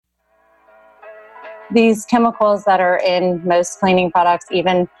these chemicals that are in most cleaning products,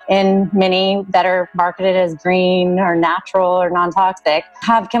 even in many that are marketed as green or natural or non-toxic,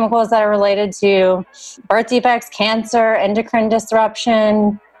 have chemicals that are related to birth defects, cancer, endocrine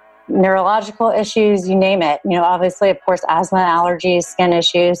disruption, neurological issues, you name it. Obviously, of course, asthma, allergies, skin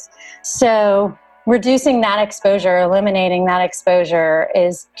issues. So reducing that exposure, eliminating that exposure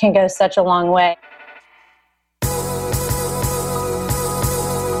can go such a long way.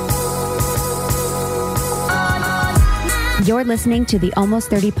 You're listening to the Almost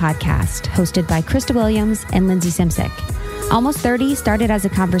 30 podcast, hosted by Krista Williams and Lindsay Simsick. Almost 30 started as a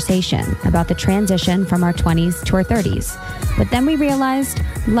conversation about the transition from our 20s to our 30s. But then we realized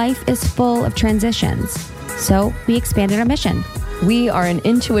life is full of transitions. So we expanded our mission. We are an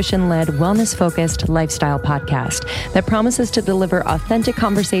intuition-led, wellness-focused lifestyle podcast that promises to deliver authentic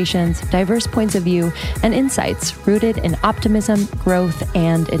conversations, diverse points of view, and insights rooted in optimism, growth,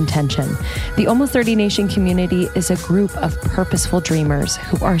 and intention. The Almost 30 Nation community is a group of purposeful dreamers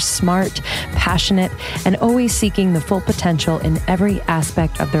who are smart, passionate, and always seeking the full potential in every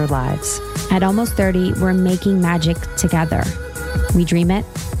aspect of their lives. At Almost 30, we're making magic together. We dream it,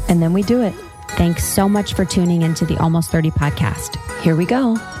 and then we do it. Thanks so much for tuning into the Almost 30 podcast. Here we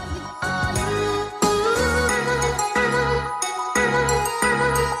go.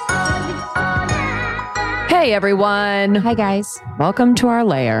 Hey, everyone. Hi, guys. Welcome to our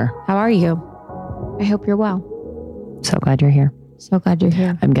lair. How are you? I hope you're well. So glad you're here. So glad you're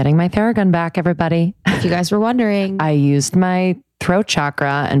here. I'm getting my Theragun back, everybody. If you guys were wondering. I used my throat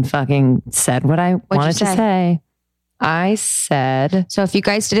chakra and fucking said what I wanted to say. I said... So if you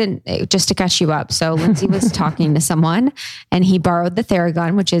guys didn't, just to catch you up. So Lindsay was talking to someone and he borrowed the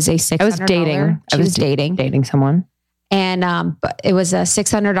Theragun, which is a $600. I was dating. She was dating someone. And but it was a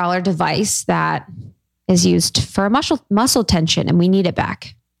 $600 device that is used for muscle tension, and we need it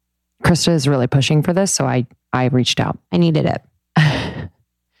back. Krista is really pushing for this, so I reached out. I needed it.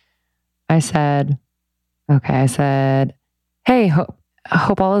 I said, hey,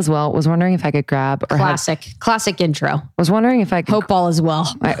 hope all is well. Was wondering if I could grab... Classic intro. Was wondering if I could... Hope all is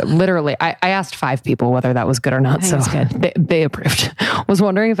well. I asked 5 people whether that was good or not. So good. They approved. Was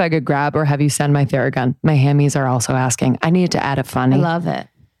wondering if I could grab or have you send my Theragun. My hammies are also asking. I needed to add it funny. I love it.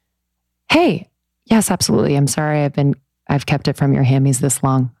 Hey, yes, absolutely. I'm sorry I've kept it from your hammies this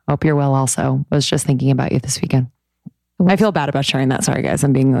long. Hope you're well also. Was just thinking about you this weekend. I feel bad about sharing that. Sorry, guys.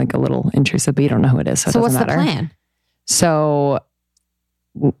 I'm being like a little intrusive, but you don't know who it is. So it doesn't matter. What's the plan? So...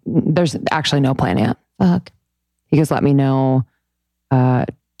 there's actually no plan yet. Fuck. He goes, let me know. Do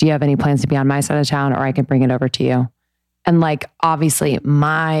you have any plans to be on my side of town, or I can bring it over to you? And like, obviously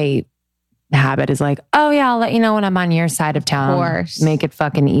my habit is like, oh yeah, I'll let you know when I'm on your side of town. Of course. Make it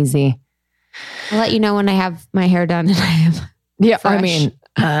fucking easy. I'll let you know when I have my hair done and I have fresh. I mean,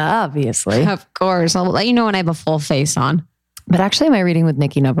 obviously. Of course. I'll let you know when I have a full face on. But actually my reading with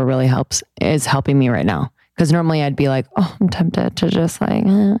Nikki Nova really is helping me right now. Because normally I'd be like, oh, I'm tempted to just like,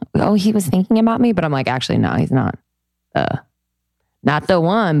 he was thinking about me. But I'm like, actually, no, he's not. Not the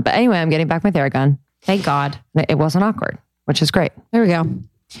one. But anyway, I'm getting back my Theragun. Thank God. It wasn't awkward, which is great. There we go.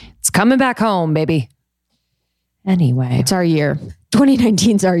 It's coming back home, baby. Anyway. It's our year.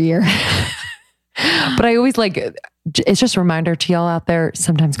 2019's our year. But I always like, it's just a reminder to y'all out there,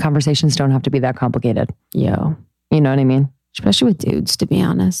 sometimes conversations don't have to be that complicated. Yo. You know what I mean? Especially with dudes, to be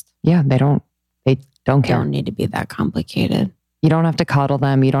honest. Yeah, they don't care. Don't need to be that complicated. You don't have to coddle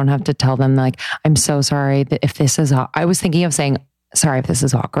them. You don't have to tell them like, I'm so sorry that if this is, I was thinking of saying, sorry if this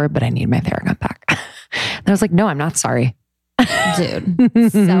is awkward, but I need my Theragun back. And I was like, no, I'm not sorry.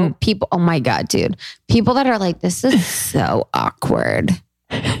 Dude. So people, oh my God, dude. People that are like, this is so awkward.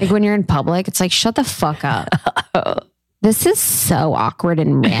 Like when you're in public, it's like, shut the fuck up. This is so awkward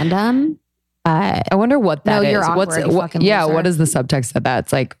and random. I wonder what that is. You're awkward, what is the subtext of that?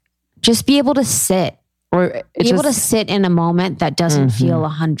 It's like, just be able to sit. Or able to sit in a moment that doesn't feel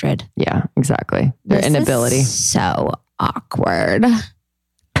 100. Yeah, exactly. Their inability. Is so awkward.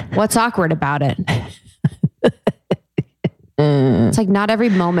 What's awkward about it? It's like not every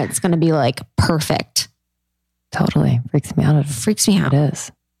moment's going to be like perfect. Totally. Freaks me out. It freaks me out. It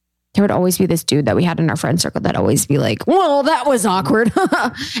is. There would always be this dude that we had in our friend circle that always be like, well, that was awkward.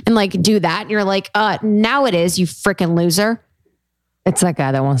 And like do that. And you're like, now it is, you freaking loser. It's that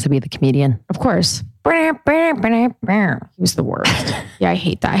guy that wants to be the comedian. Of course. He was the worst. Yeah, I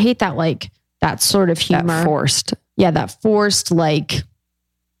hate that. I hate that, like, that sort of humor. That forced. Yeah, that forced, like,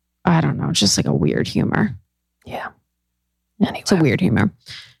 I don't know, just like a weird humor. Yeah. Anyway. It's a weird humor.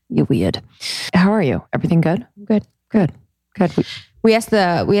 You weird. How are you? Everything good? Good. Good. Good. We asked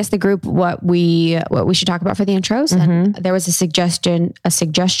the group what we should talk about for the intros, and there was a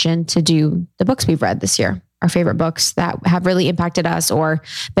suggestion to do the books we've read this year, our favorite books that have really impacted us or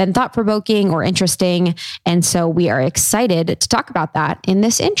been thought-provoking or interesting. And so we are excited to talk about that in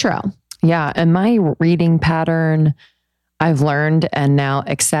this intro. Yeah. And my reading pattern I've learned and now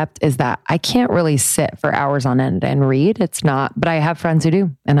accept is that I can't really sit for hours on end and read. It's not, but I have friends who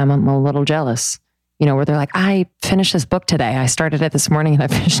do, and I'm a little jealous. Where they're like, I finished this book today. I started it this morning and I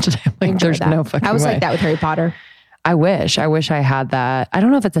finished it. I'm like, there's no fucking way. I was like that with Harry Potter. I wish I had that. I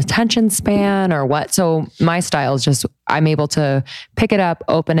don't know if it's attention span or what. So my style is just, I'm able to pick it up,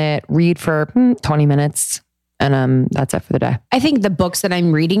 open it, read for 20 minutes. And that's it for the day. I think the books that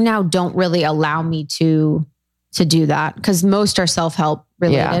I'm reading now don't really allow me to do that because most are self-help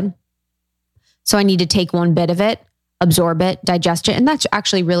related. Yeah. So I need to take one bit of it, absorb it, digest it. And that's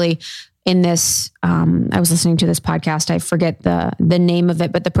actually really in this, I was listening to this podcast. I forget the name of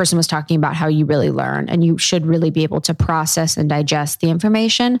it, but the person was talking about how you really learn and you should really be able to process and digest the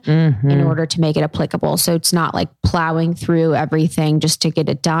information in order to make it applicable. So it's not like plowing through everything just to get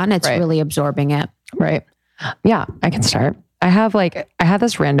it done. It's really absorbing it. Right. Yeah, I can start. I had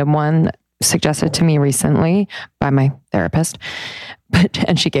this random one suggested to me recently by my therapist,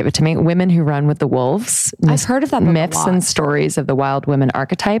 and she gave it to me. Women Who Run with the Wolves. I've heard of that book Myths and Stories of the Wild Women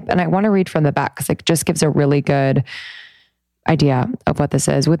Archetype. And I want to read from the back because it just gives a really good idea of what this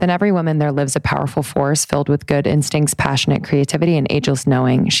is. Within every woman, there lives a powerful force filled with good instincts, passionate creativity, and ageless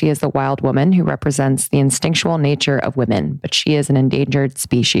knowing. She is the wild woman who represents the instinctual nature of women, but she is an endangered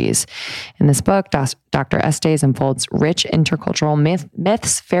species. In this book, Dr. Estes unfolds rich intercultural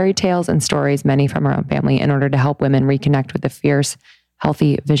myths, fairy tales, and stories, many from her own family, in order to help women reconnect with the fierce,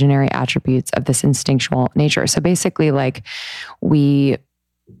 healthy, visionary attributes of this instinctual nature. So basically, like, we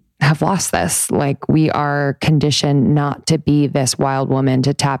have lost this. Like, we are conditioned not to be this wild woman,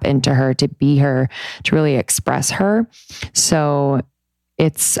 to tap into her, to be her, to really express her. So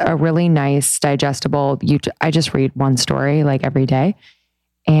it's a really nice, digestible, I just read one story like every day.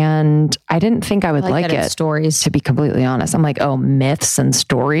 And I didn't think I would like it, stories, to be completely honest. I'm like, oh, myths and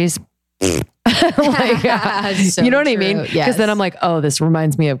stories. Like, so you know what I true. mean? Yes. Because then I'm like, oh, this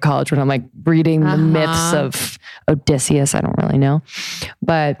reminds me of college when I'm like reading the myths of Odysseus. I don't really know,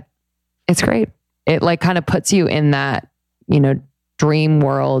 but it's great. It like kind of puts you in that, dream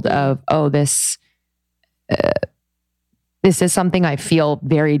world of, oh, this is something I feel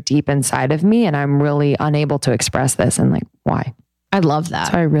very deep inside of me, and I'm really unable to express this. And like, why? I love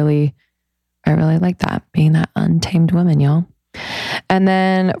that. So I really like that, being that untamed woman, y'all. And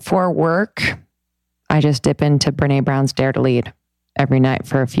then for work, I just dip into Brene Brown's Dare to Lead every night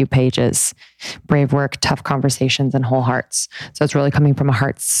for a few pages. Brave work, tough conversations, and whole hearts. So it's really coming from a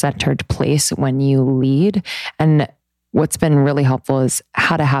heart-centered place when you lead. And what's been really helpful is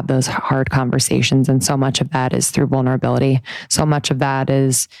how to have those hard conversations. And so much of that is through vulnerability. So much of that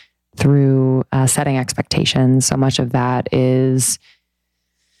is through setting expectations. So much of that is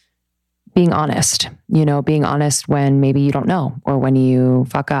being honest, being honest when maybe you don't know, or when you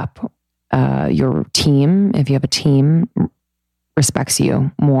fuck up. Your team, if you have a team, respects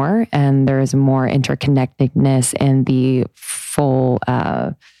you more, and there is more interconnectedness in the full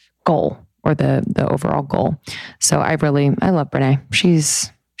goal, or the overall goal. So I love Brene.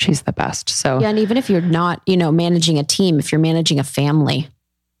 She's the best. So yeah, and even if you're not, managing a team, if you're managing a family,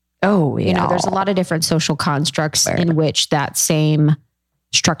 oh yeah, there's a lot of different social constructs in which that same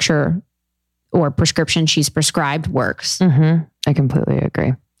structure or prescription she's prescribed works. I completely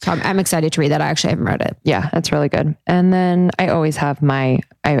agree. So I'm excited to read that. I actually haven't read it. Yeah, it's really good. And then I always have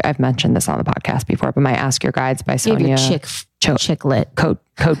I've mentioned this on the podcast before, but my Ask Your Guides by Sonia. Chicklet.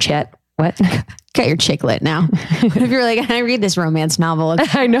 Coachette. What? Got your chicklet now. If you're like, I read this romance novel.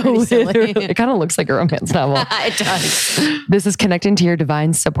 I know. It kind of looks like a romance novel. It does. This is connecting to your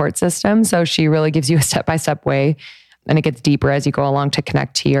divine support system. So she really gives you a step-by-step way, and it gets deeper as you go along to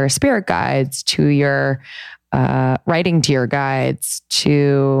connect to your spirit guides, to your writing to your guides,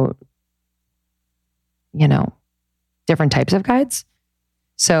 to, different types of guides.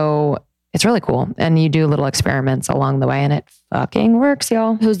 So it's really cool. And you do little experiments along the way, and it fucking works,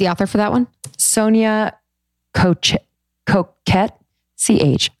 y'all. Who's the author for that one? Sonia Coquette, Choquette.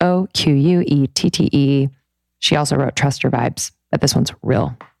 She also wrote Trust Your Vibes, but this one's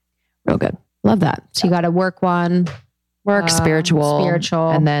real good. Love that. So you got a work one.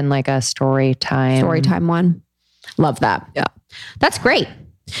 Spiritual, and then like a story time one. Love that. Yeah. That's great.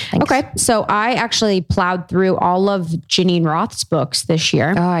 Thanks. Okay. So I actually plowed through all of Janine Roth's books this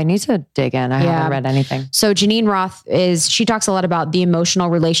year. Oh, I need to dig in. I haven't read anything. So Janine Roth she talks a lot about the emotional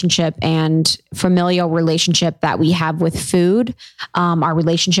relationship and familial relationship that we have with food, our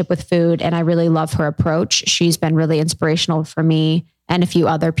relationship with food. And I really love her approach. She's been really inspirational for me and a few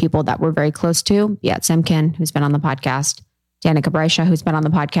other people that we're very close to. Biat Simkin, who's been on the podcast, Danica Breisha, who's been on the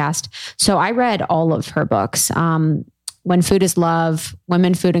podcast. So I read all of her books. When Food is Love,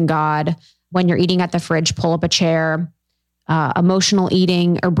 Women, Food, and God, When You're Eating at the Fridge, Pull Up a Chair, Emotional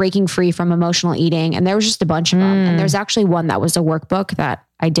Eating, or Breaking Free from Emotional Eating. And there was just a bunch of them. And there's actually one that was a workbook that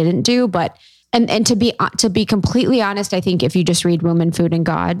I didn't do, but, and to be completely honest, I think if you just read Women, Food, and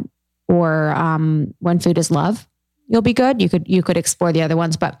God or When Food is Love, you'll be good. You could explore the other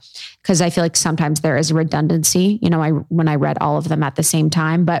ones, but because I feel like sometimes there is redundancy, when I read all of them at the same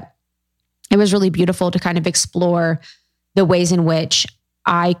time, but it was really beautiful to kind of explore the ways in which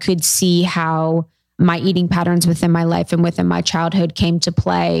I could see how my eating patterns within my life and within my childhood came to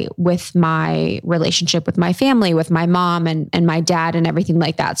play with my relationship with my family, with my mom and my dad and everything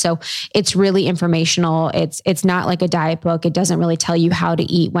like that. So it's really informational. It's not like a diet book. It doesn't really tell you how to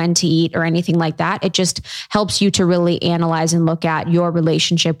eat, when to eat, or anything like that. It just helps you to really analyze and look at your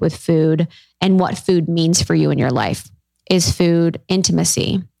relationship with food and what food means for you in your life. Is food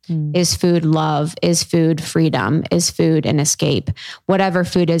intimacy? Is food love? Is food freedom? Is food an escape? Whatever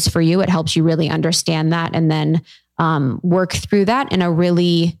food is for you, it helps you really understand that and then work through that in a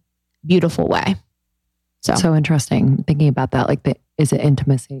really beautiful way. So interesting thinking about that. Like, is it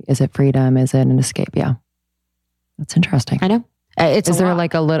intimacy? Is it freedom? Is it an escape? Yeah. That's interesting. I know. Is there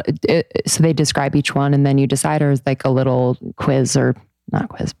like a little, so they describe each one and then you decide, or is like a little quiz or not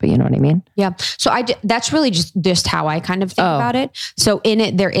quiz, but you know what I mean? Yeah. So that's really just how I kind of think about it. So in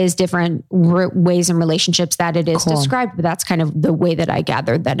it, there is different ways and relationships that it is described, but that's kind of the way that I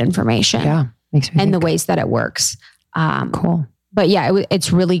gathered that information. Yeah. Makes me and think. The ways that it works. Cool. But yeah,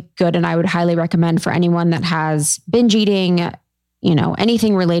 it's really good. And I would highly recommend for anyone that has binge eating,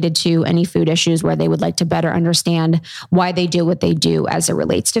 anything related to any food issues where they would like to better understand why they do what they do as it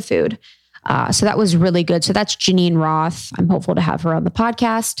relates to food. So that was really good. So that's Janine Roth. I'm hopeful to have her on the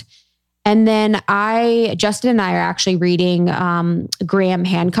podcast. And then Justin and I are actually reading Graham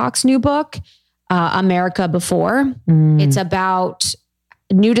Hancock's new book, America Before. It's about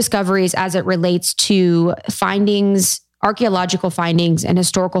new discoveries as it relates to archaeological findings and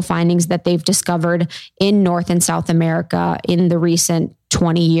historical findings that they've discovered in North and South America in the recent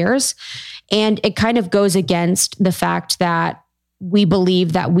 20 years. And it kind of goes against the fact that we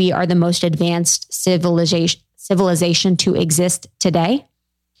believe that we are the most advanced civilization to exist today.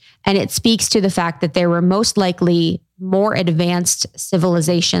 And it speaks to the fact that there were most likely more advanced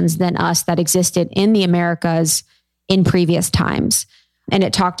civilizations than us that existed in the Americas in previous times. And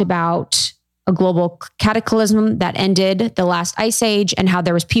it talked about a global cataclysm that ended the last ice age and how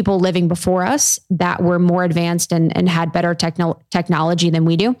there was people living before us that were more advanced and had better technology than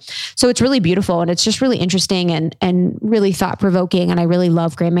we do. So it's really beautiful and it's just really interesting and really thought provoking. And I really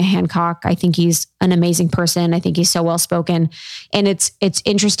love Graham Hancock. I think he's an amazing person. I think he's so well spoken and it's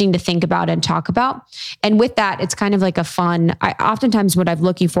interesting to think about and talk about. And with that, it's kind of like oftentimes what I'm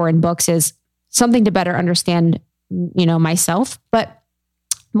looking for in books is something to better understand, myself, but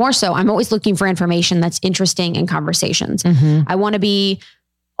more so, I'm always looking for information that's interesting in conversations. I want to be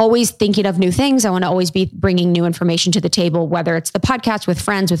always thinking of new things. I want to always be bringing new information to the table, whether it's the podcast with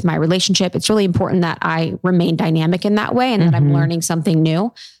friends, with my relationship. It's really important that I remain dynamic in that way and that I'm learning something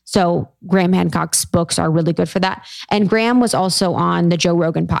new. So Graham Hancock's books are really good for that. And Graham was also on the Joe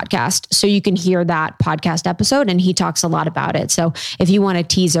Rogan podcast. So you can hear that podcast episode and he talks a lot about it. So if you want a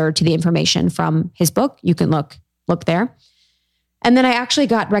teaser to the information from his book, you can look there. And then I actually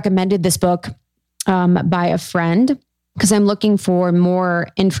got recommended this book by a friend because I'm looking for more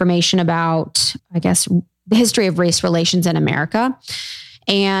information about, I guess, the history of race relations in America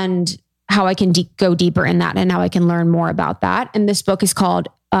and how I can go deeper in that and how I can learn more about that. And this book is called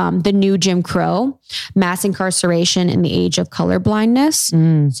The New Jim Crow, Mass Incarceration in the Age of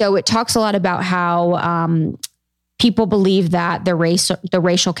Colorblindness. So it talks a lot about how people believe that the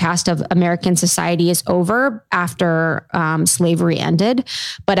racial caste of American society is over after slavery ended,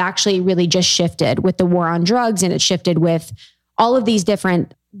 but actually really just shifted with the war on drugs. And it shifted with all of these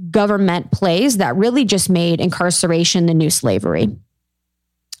different government plays that really just made incarceration the new slavery.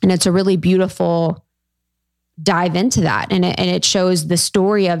 And it's a really beautiful dive into that. And it shows the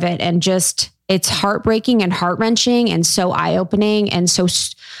story of it and just, it's heartbreaking and heart-wrenching and so eye-opening and so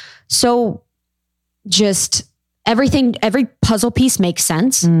just every puzzle piece makes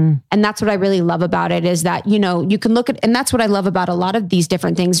sense. And that's what I really love about it is that, you can look at, and that's what I love about a lot of these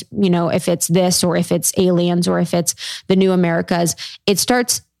different things, if it's this, or if it's aliens, or if it's the new Americas,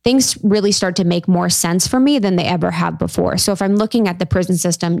 things really start to make more sense for me than they ever have before. So if I'm looking at the prison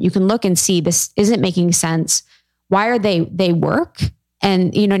system, you can look and see this isn't making sense. Why are they work?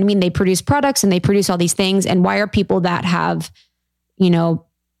 And you know what I mean? They produce products and they produce all these things. And why are people that have,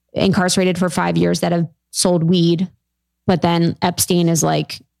 incarcerated for 5 years that have sold weed, but then Epstein is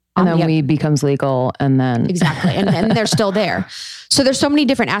like, and then weed becomes legal, and then exactly, and they're still there. So there's so many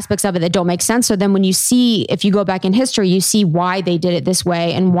different aspects of it that don't make sense. So then when if you go back in history, you see why they did it this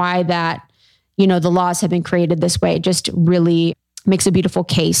way and why that, the laws have been created this way. It just really makes a beautiful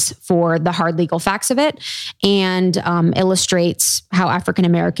case for the hard legal facts of it, and illustrates how African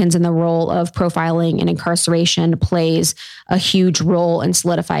Americans and the role of profiling and incarceration plays a huge role in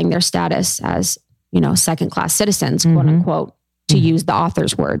solidifying their status as, second-class citizens, quote unquote, to use the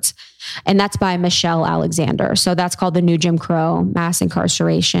author's words. And that's by Michelle Alexander. So that's called The New Jim Crow, Mass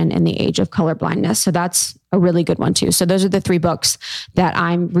Incarceration in the Age of Colorblindness. So that's a really good one too. So those are the 3 books that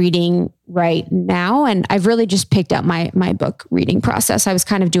I'm reading right now. And I've really just picked up my book reading process. I was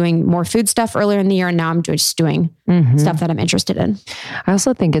kind of doing more food stuff earlier in the year, and now I'm just doing stuff that I'm interested in. I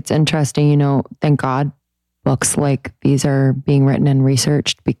also think it's interesting, thank God books like these are being written and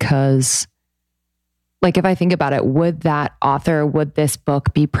researched, because like, if I think about it, would this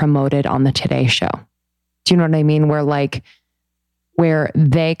book be promoted on the Today Show? Do you know what I mean? Where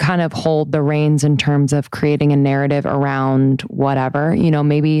they kind of hold the reins in terms of creating a narrative around whatever,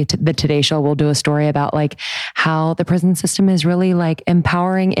 maybe the Today Show will do a story about like how the prison system is really like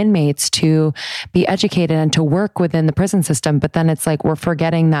empowering inmates to be educated and to work within the prison system. But then it's like, we're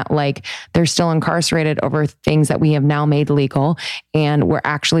forgetting that like they're still incarcerated over things that we have now made legal, and we're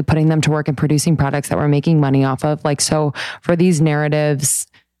actually putting them to work and producing products that we're making money off of. Like, so for these narratives,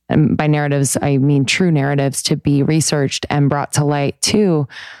 and by narratives, I mean true narratives, to be researched and brought to light too,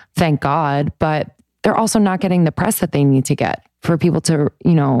 thank God. But they're also not getting the press that they need to get for people to,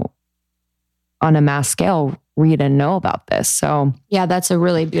 on a mass scale, read and know about this. So yeah, that's a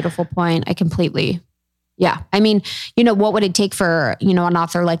really beautiful point. I mean, what would it take for, an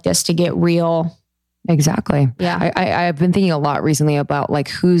author like this to get real? Exactly. Yeah. I've been thinking a lot recently about like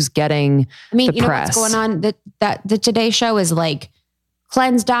who's getting the press. What's going on? The Today Show is like,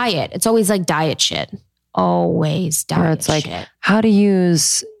 cleanse diet. It's always like diet shit. Always diet shit. Or it's like how to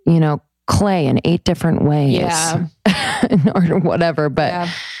use, clay in 8 different ways. Yeah. or whatever. But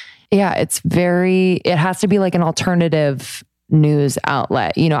yeah, it has to be like an alternative news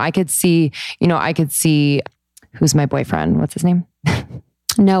outlet. I could see, who's my boyfriend? What's his name?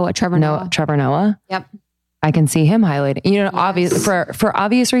 Trevor Noah. Yep. I can see him highlighting, obvious for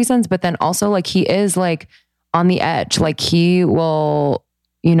obvious reasons, but then also like he is like on the edge. Like he will,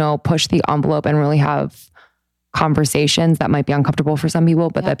 push the envelope and really have conversations that might be uncomfortable for some people,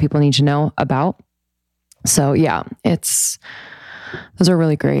 but that people need to know about. So yeah, those are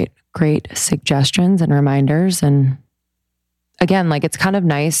really great suggestions and reminders. And again, like it's kind of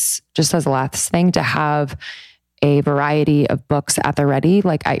nice, just as a last thing, to have a variety of books at the ready,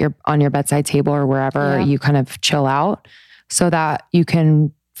 like on your bedside table or wherever you kind of chill out, so that you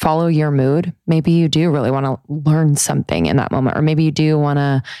can follow your mood. Maybe you do really want to learn something in that moment, or maybe you do want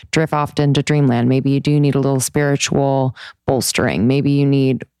to drift off into dreamland. Maybe you do need a little spiritual bolstering. Maybe you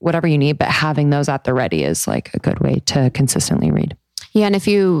need whatever you need, but having those at the ready is like a good way to consistently read. Yeah. And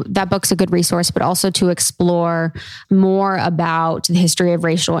that book's a good resource, but also to explore more about the history of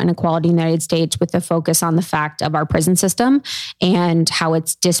racial inequality in the United States, with the focus on the fact of our prison system and how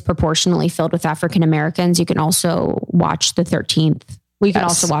it's disproportionately filled with African Americans. You can also watch The 13th. We can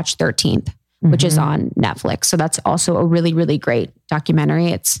also watch 13th, which is on Netflix. So that's also a really, really great documentary.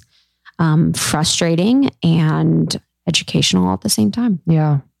 It's frustrating and educational all at the same time.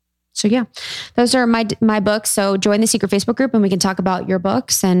 Yeah. So yeah, those are my books. So join the secret Facebook group and we can talk about your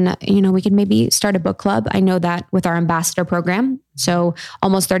books, and, we can maybe start a book club. I know that with our ambassador program. So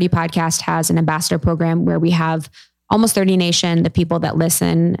Almost 30 Podcast has an ambassador program where we have Almost 30 Nation, the people that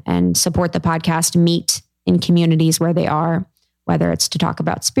listen and support the podcast, meet in communities where they are, whether it's to talk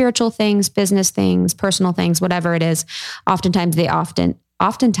about spiritual things, business things, personal things, whatever it is. Oftentimes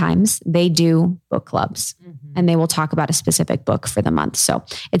they do book clubs, and they will talk about a specific book for the month. So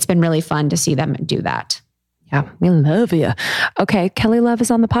it's been really fun to see them do that. Yeah, we love you. Okay, Kelly Love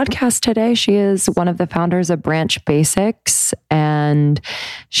is on the podcast today. She is one of the founders of Branch Basics, and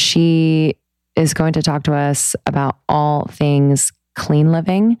she is going to talk to us about all things clean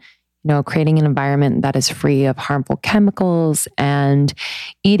living, creating an environment that is free of harmful chemicals and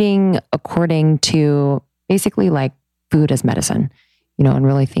eating according to basically like food as medicine, and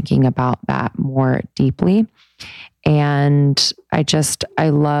really thinking about that more deeply. And I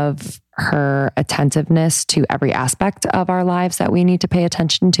love her attentiveness to every aspect of our lives that we need to pay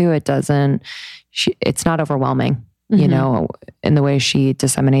attention to. It's not overwhelming, in the way she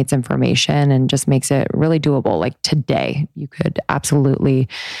disseminates information and just makes it really doable. Like today, you could absolutely,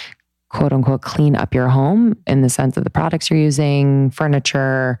 quote unquote, clean up your home in the sense of the products you're using,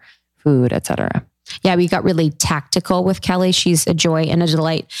 furniture, food, etc. Yeah, we got really tactical with Kelly. She's a joy and a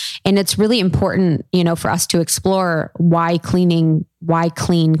delight. And it's really important, for us to explore why clean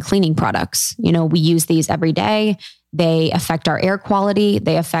cleaning products. We use these every day. They affect our air quality.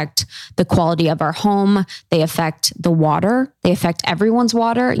 They affect the quality of our home. They affect the water. They affect everyone's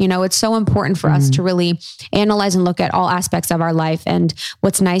water. It's so important for us to really analyze and look at all aspects of our life. And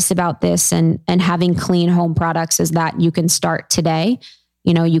what's nice about this and having clean home products is that you can start today.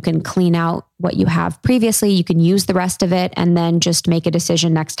 You can clean out what you have previously. You can use the rest of it and then just make a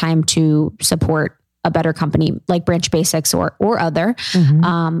decision next time to support a better company like Branch Basics or other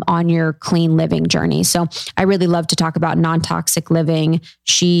on your clean living journey. So I really love to talk about non-toxic living.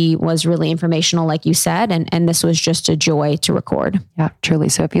 She was really informational, like you said, and this was just a joy to record. Yeah, truly.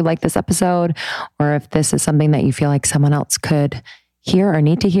 So if you like this episode, or if this is something that you feel like someone else could hear or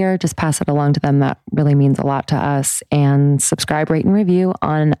need to hear, just pass it along to them. That really means a lot to us. And subscribe, rate, and review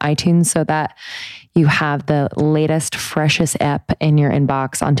on iTunes so that you have the latest, freshest ep in your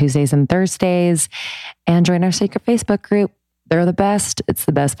inbox on Tuesdays and Thursdays. And join our secret Facebook group. They're the best. It's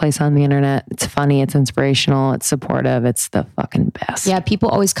the best place on the internet. It's funny. It's inspirational. It's supportive. It's the fucking best. Yeah. People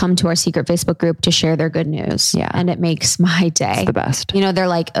always come to our secret Facebook group to share their good news. Yeah. And it makes my day. It's the best. They're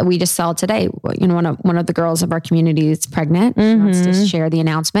like, we just saw today, one of the girls of our community is pregnant. She wants to share the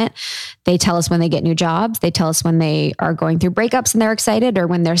announcement. They tell us when they get new jobs. They tell us when they are going through breakups and they're excited, or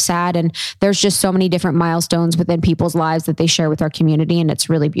when they're sad. And there's just so many different milestones within people's lives that they share with our community. And it's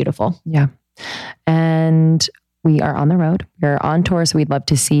really beautiful. Yeah. And we are on the road. We're on tour, so we'd love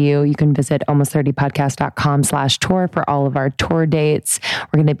to see you. You can visit almost30podcast.com/tour for all of our tour dates.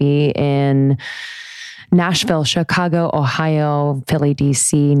 We're going to be in Nashville, Chicago, Ohio, Philly,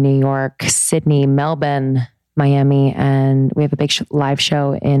 DC, New York, Sydney, Melbourne, Miami, and we have a big live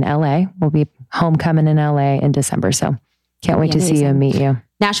show in LA. We'll be homecoming in LA in December, so can't wait to see you and meet you.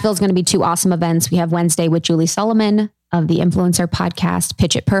 Nashville is going to be 2 awesome events. We have Wednesday with Julie Solomon of the Influencer podcast,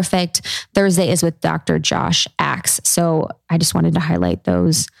 Pitch It Perfect. Thursday is with Dr. Josh Axe. So I just wanted to highlight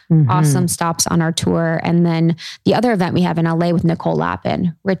those awesome stops on our tour. And then the other event we have in LA with Nicole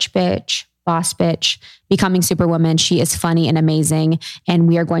Lappin, Rich Bitch, Boss Bitch, Becoming Superwoman. She is funny and amazing. And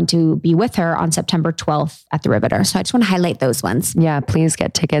we are going to be with her on September 12th at the Riveter. So I just want to highlight those ones. Yeah, please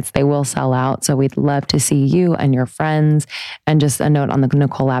get tickets. They will sell out. So we'd love to see you and your friends. And just a note on the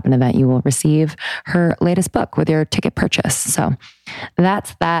Nicole Lappin event, you will receive her latest book with your ticket purchase. So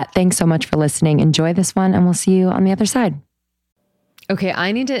that's that. Thanks so much for listening. Enjoy this one, and we'll see you on the other side. Okay,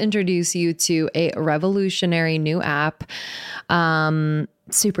 I need to introduce you to a revolutionary new app,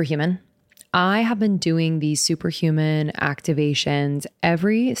 Superhuman. I have been doing these superhuman activations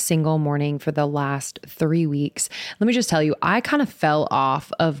every single morning for the last 3 weeks. Let me just tell you, I kind of fell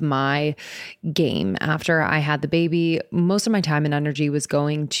off of my game after I had the baby. Most of my time and energy was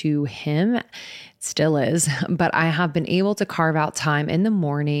going to him. Still is, but I have been able to carve out time in the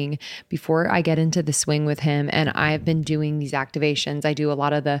morning before I get into the swing with him. And I've been doing these activations. I do a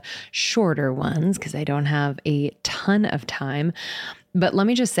lot of the shorter ones because I don't have a ton of time. But let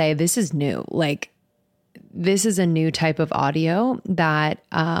me just say, this is new. This is a new type of audio that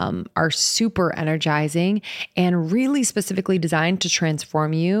are super energizing and really specifically designed to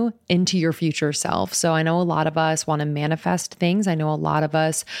transform you into your future self. So I know a lot of us want to manifest things. I know a lot of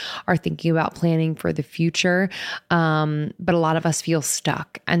us are thinking about planning for the future, but a lot of us feel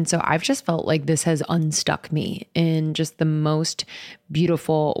stuck. And so I've just felt like this has unstuck me in just the most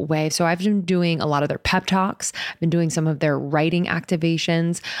beautiful way. So I've been doing a lot of their pep talks. I've been doing some of their writing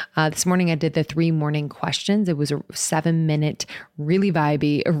activations. This morning I did the 3 morning questions. It was a 7-minute, really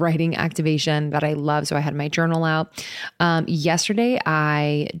vibey writing activation that I love. So I had my journal out. Yesterday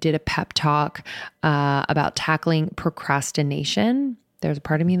I did a pep talk about tackling procrastination. There's a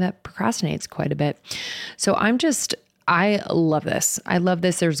part of me that procrastinates quite a bit. So I love this. I love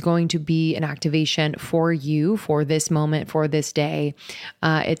this. There's going to be an activation for you for this moment, for this day.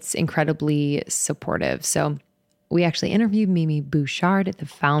 It's incredibly supportive. So We actually interviewed Mimi Bouchard, the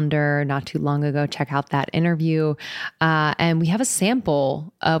founder, not too long ago. Check out that interview. And we have a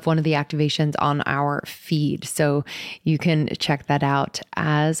sample of one of the activations on our feed. So you can check that out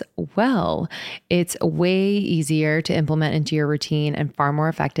as well. It's way easier to implement into your routine and far more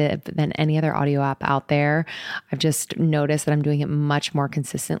effective than any other audio app out there. I've just noticed that I'm doing it much more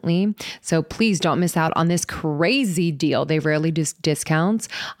consistently. So please don't miss out on this crazy deal. They rarely do discounts.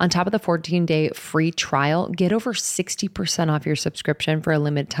 On top of the 14-day free trial, get over 60% off your subscription for a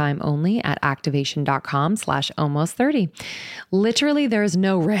limited time only at activation.com/almost30. Literally, there is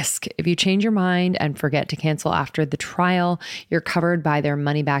no risk. If you change your mind and forget to cancel after the trial, you're covered by their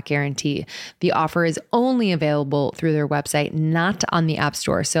money-back guarantee. The offer is only available through their website, not on the App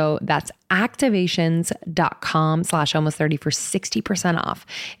Store. So that's activations.com/almost30 for 60% off.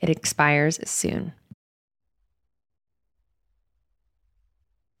 It expires soon.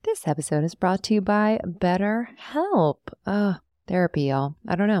 This episode is brought to you by BetterHelp. Therapy, y'all.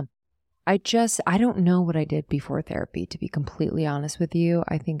 I don't know. I don't know what I did before therapy, to be completely honest with you.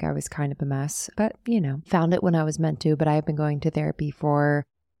 I think I was kind of a mess, but found it when I was meant to. But I have been going to therapy for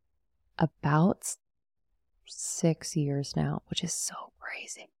about 6 years now, which is so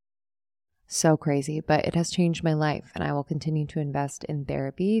crazy. So crazy, but it has changed my life, and I will continue to invest in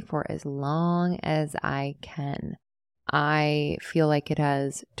therapy for as long as I can. I feel like it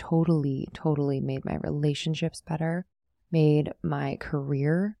has totally made my relationships better, made my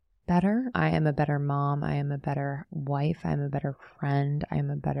career better. I am a better mom. I am a better wife. I am a better friend. I am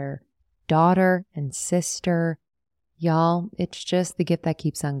a better daughter and sister. Y'all, it's just the gift that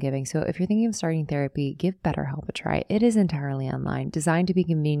keeps on giving. So if you're thinking of starting therapy, give BetterHelp a try. It is entirely online, designed to be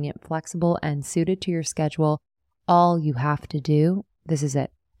convenient, flexible, and suited to your schedule. All you have to do, this is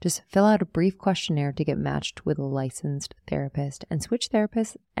it. Just fill out a brief questionnaire to get matched with a licensed therapist and switch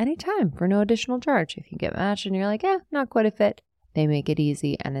therapists anytime for no additional charge. If you get matched and you're like, not quite a fit, they make it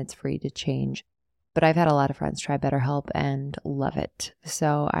easy and it's free to change. But I've had a lot of friends try BetterHelp and love it.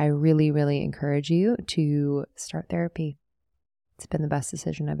 So I really encourage you to start therapy. It's been the best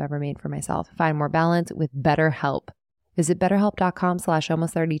decision I've ever made for myself. Find more balance with BetterHelp. Visit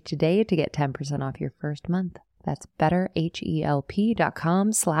betterhelp.com/almost30 today to get 10% off your first month. That's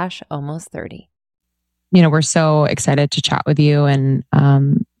betterhelp.com/almost30. We're so excited to chat with you. And,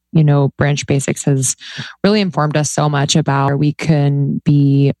 Branch Basics has really informed us so much about how we can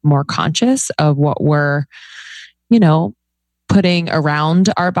be more conscious of what we're, putting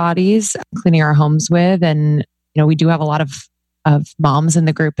around our bodies, cleaning our homes with. And, we do have a lot of moms in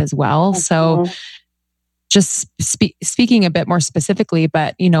the group as well. So just speaking a bit more specifically,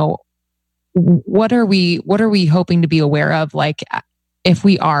 but, what are we hoping to be aware of? Like if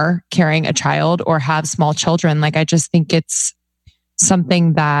we are carrying a child or have small children, like I just think it's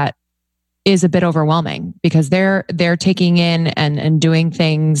something that is a bit overwhelming because they're taking in and doing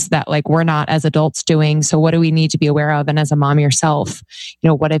things that like we're not as adults doing. So what do we need to be aware of? And as a mom yourself,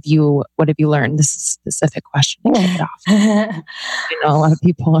 what have you learned? This is a specific question to kick it off. A lot of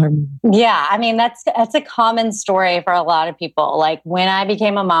people are. Yeah. I mean, that's a common story for a lot of people. Like when I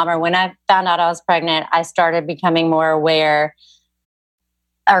became a mom or when I found out I was pregnant, I started becoming more aware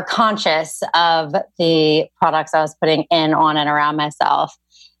or conscious of the products I was putting in, on, and around myself.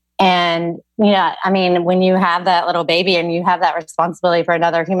 And, I mean, when you have that little baby and you have that responsibility for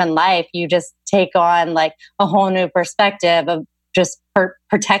another human life, you just take on like a whole new perspective of just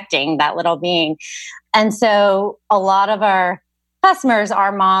protecting that little being. And so a lot of our customers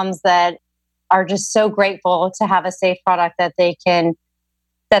are moms that are just so grateful to have a safe product that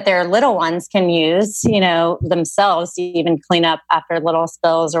their little ones can use, themselves to even clean up after little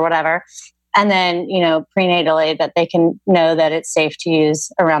spills or whatever. And then, prenatally that they can know that it's safe to use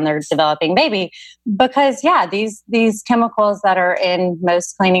around their developing baby. Because these chemicals that are in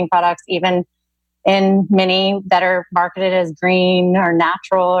most cleaning products, even in many that are marketed as green or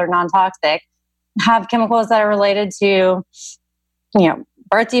natural or non-toxic, have chemicals that are related to,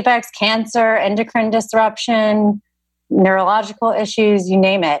 birth defects, cancer, endocrine disruption, neurological issues, you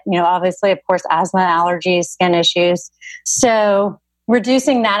name it. Obviously, of course, asthma, allergies, skin issues. So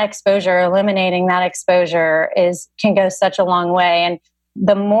reducing that exposure, eliminating that exposure can go such a long way. And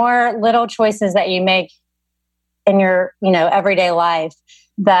the more little choices that you make in your, everyday life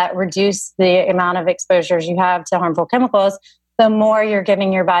that reduce the amount of exposures you have to harmful chemicals, the more you're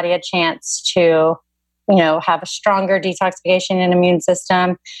giving your body a chance to, have a stronger detoxification and immune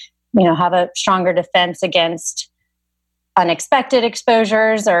system, have a stronger defense against unexpected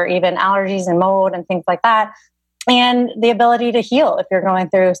exposures or even allergies and mold and things like that. and the ability to heal. If you're going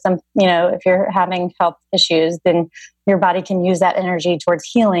through some, if you're having health issues, then your body can use that energy towards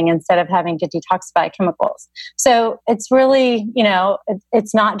healing instead of having to detoxify chemicals. So it's really,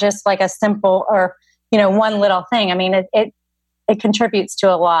 it's not just like a simple or, one little thing. I mean, it contributes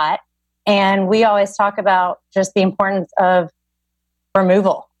to a lot. And we always talk about just the importance of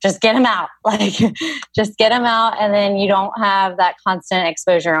removal. Just get them out. Like, just get them out, and then you don't have that constant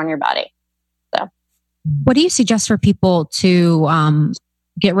exposure on your body. So, what do you suggest for people to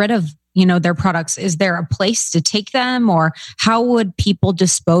get rid of, their products? Is there a place to take them, or how would people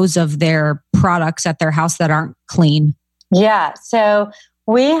dispose of their products at their house that aren't clean? Yeah. So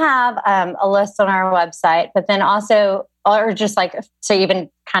we have a list on our website, but then also, or just like to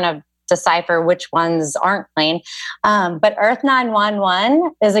even kind of decipher which ones aren't clean. But Earth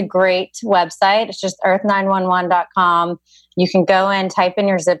 911 is a great website. It's just earth911.com. You can go in, type in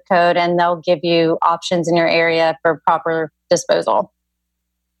your zip code, and they'll give you options in your area for proper disposal.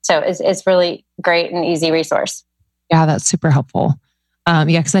 So it's really great and easy resource. Yeah, that's super helpful.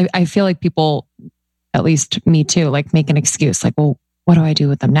 Because I feel like people, at least me too, like make an excuse like, well, what do I do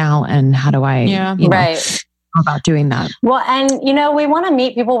with them now? And how do I, right. About doing that? Well, and we want to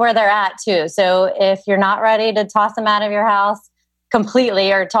meet people where they're at too. So if you're not ready to toss them out of your house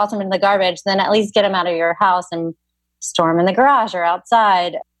completely or toss them in the garbage, then at least get them out of your house and store them in the garage or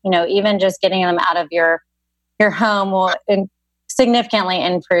outside. Even just getting them out of your home will significantly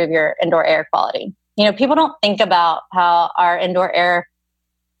improve your indoor air quality. People don't think about how our indoor air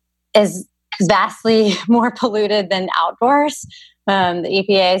is vastly more polluted than outdoors. The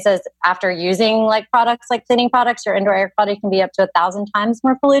EPA says after using products like cleaning products, your indoor air quality can be up to 1,000 times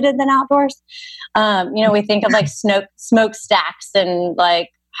more polluted than outdoors. We think of smokestacks and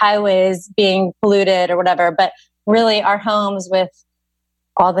highways being polluted or whatever, but really our homes with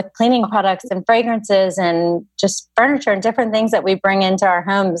all the cleaning products and fragrances and just furniture and different things that we bring into our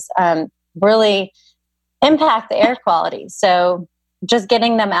homes really impact the air quality. So just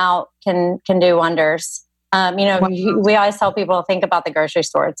getting them out can do wonders. We always tell people, think about the grocery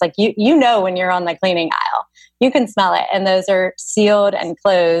store. It's like, when you're on the cleaning aisle, you can smell it, and those are sealed and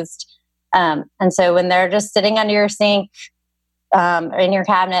closed. And so when they're just sitting under your sink, or in your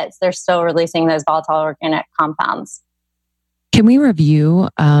cabinets, they're still releasing those volatile organic compounds. Can we review,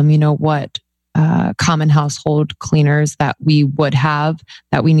 what common household cleaners that we would have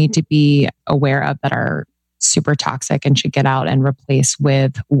that we need to be aware of that are super toxic and should get out and replace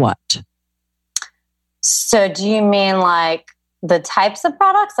with what? So do you mean the types of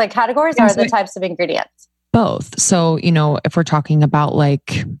products, categories, or the types of ingredients? Both. So, if we're talking about a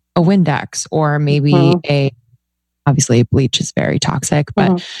Windex or maybe obviously bleach is very toxic,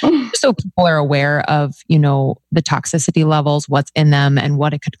 but just so people are aware of, the toxicity levels, what's in them and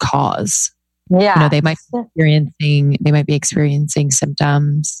what it could cause. Yeah. They might be experiencing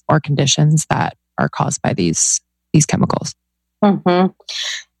symptoms or conditions that are caused by these chemicals. Mm-hmm.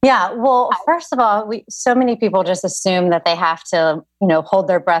 Yeah. Well, first of all, so many people just assume that they have to, hold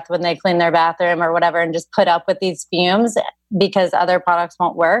their breath when they clean their bathroom or whatever, and just put up with these fumes because other products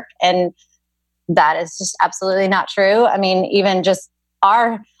won't work. And that is just absolutely not true. I mean, even just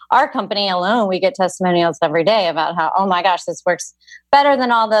our company alone, we get testimonials every day about how, oh my gosh, this works better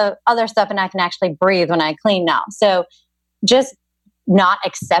than all the other stuff, and I can actually breathe when I clean now. So just not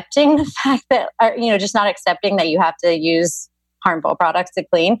accepting the fact that, just not accepting that you have to use harmful products to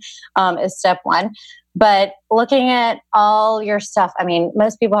clean is step one. But looking at all your stuff, I mean,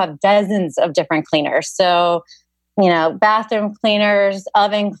 most people have dozens of different cleaners. So, bathroom cleaners,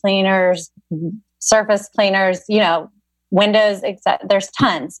 oven cleaners, surface cleaners, windows, there's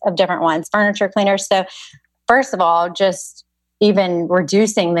tons of different ones, furniture cleaners. So first of all, just even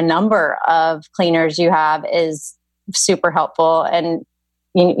reducing the number of cleaners you have is super helpful. And,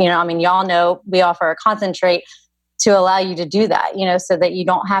 y'all know we offer a concentrate to allow you to do that, so that you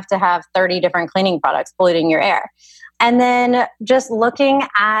don't have to have 30 different cleaning products polluting your air. And then just looking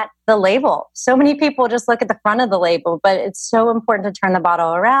at the label. So many people just look at the front of the label, but it's so important to turn the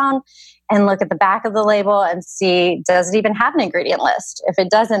bottle around and look at the back of the label and see, does it even have an ingredient list? If it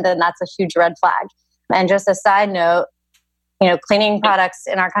doesn't, then that's a huge red flag. And just a side note, cleaning products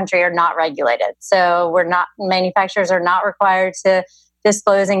in our country are not regulated. So manufacturers are not required to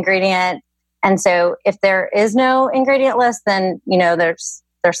disclose ingredient. And so if there is no ingredient list, then, there's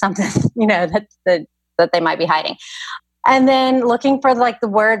something, that they might be hiding. And then looking for the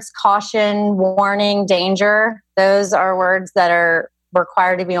words caution, warning, danger. Those are words that are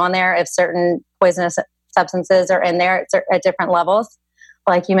required to be on there if certain poisonous substances are in there at different levels.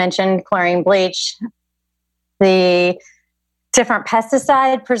 Like you mentioned, chlorine, bleach. The different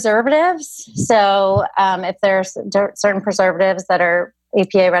pesticide preservatives. So if there's certain preservatives that are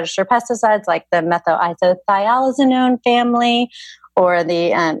EPA registered pesticides, like the methoisothiazanone family, or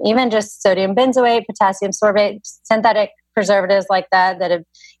the even just sodium benzoate, potassium sorbate, synthetic preservatives like that have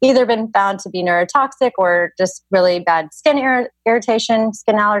either been found to be neurotoxic or just really bad skin irritation,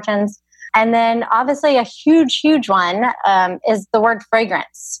 skin allergens. And then obviously a huge one is the word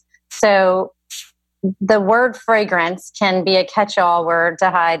fragrance. So the word fragrance can be a catch-all word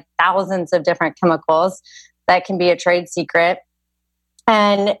to hide thousands of different chemicals that can be a trade secret.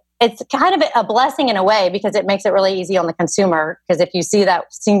 And it's kind of a blessing in a way because it makes it really easy on the consumer. Because if you see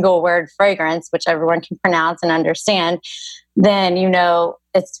that single word fragrance, which everyone can pronounce and understand, then you know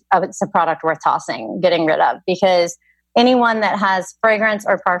it's a product worth tossing, getting rid of. Because anyone that has fragrance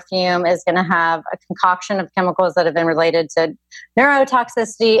or perfume is going to have a concoction of chemicals that have been related to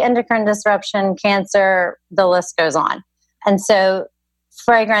neurotoxicity, endocrine disruption, cancer, the list goes on. And so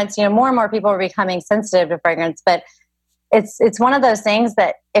fragrance, more and more people are becoming sensitive to fragrance, but it's one of those things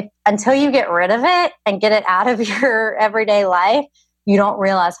that until you get rid of it and get it out of your everyday life, you don't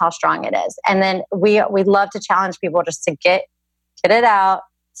realize how strong it is. And then we love to challenge people just to get it out,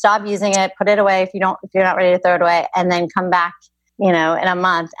 stop using it, put it away if you're not ready to throw it away, and then come back, in a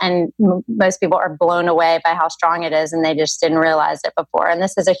month. And most people are blown away by how strong it is, and they just didn't realize it before. And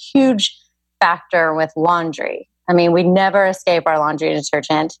this is a huge factor with laundry. I mean, we never escape our laundry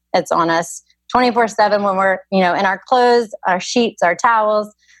detergent. It's on us 24/7 when we're, in our clothes, our sheets, our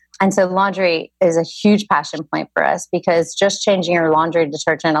towels. And so laundry is a huge passion point for us because just changing your laundry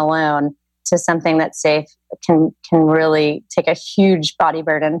detergent alone to something that's safe can really take a huge body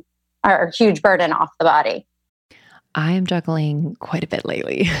burden or huge burden off the body. I am juggling quite a bit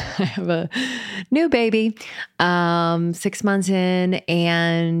lately. I have a new baby, 6 months in,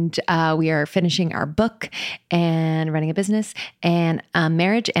 and we are finishing our book and running a business and a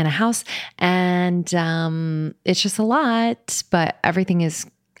marriage and a house. And it's just a lot, but everything is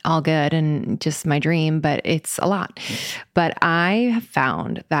all good and just my dream, but it's a lot. But I have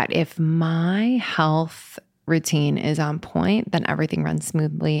found that if my health routine is on point, then everything runs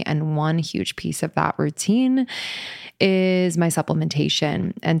smoothly. And one huge piece of that routine is my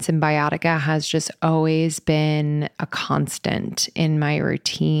supplementation. And Symbiotica has just always been a constant in my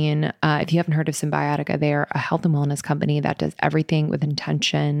routine. If you haven't heard of Symbiotica, they're a health and wellness company that does everything with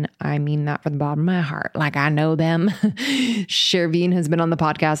intention. I mean that from the bottom of my heart. Like, I know them. Sherveen has been on the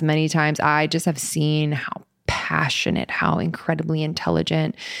podcast many times. I just have seen how passionate, how incredibly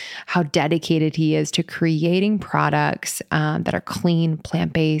intelligent, how dedicated he is to creating products that are clean,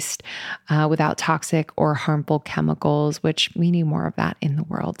 plant-based, without toxic or harmful chemicals, which we need more of that in the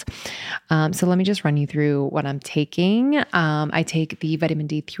world. So let me just run you through what I'm taking. I take the vitamin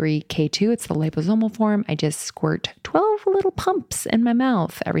D3 K2. It's the liposomal form. I just squirt 12 little pumps in my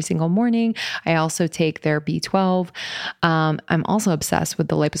mouth every single morning. I also take their B12. I'm also obsessed with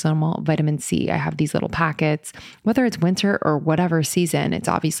the liposomal vitamin C. I have these little packets. Whether it's winter or whatever season, it's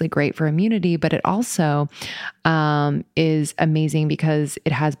obviously great for immunity, but it also is amazing because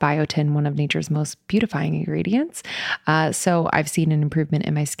it has biotin, one of nature's most beautifying ingredients. So I've seen an improvement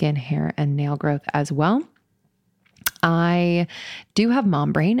in my skin, hair, and nail growth as well. I do have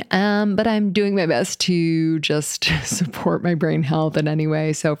mom brain, but I'm doing my best to just support my brain health in any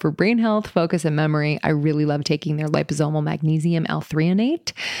way. So for brain health, focus, and memory, I really love taking their liposomal magnesium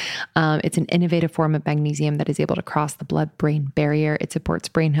L-threonate. It's an innovative form of magnesium that is able to cross the blood-brain barrier. It supports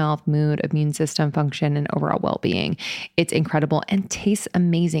brain health, mood, immune system function, and overall well-being. It's incredible and tastes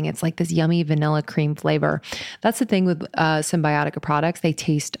amazing. It's like this yummy vanilla cream flavor. That's the thing with Symbiotica products. They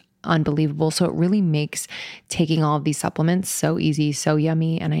taste unbelievable. So it really makes taking all of these supplements so easy, so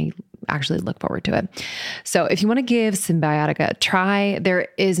yummy, and I actually look forward to it. So if you want to give Symbiotica a try, there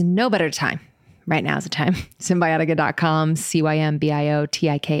is no better time. Right now is the time. Symbiotica.com,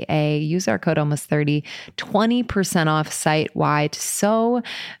 CYMBIOTIKA. Use our code almost30, 20% off site-wide. So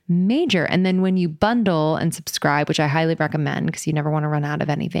major. And then when you bundle and subscribe, which I highly recommend because you never want to run out of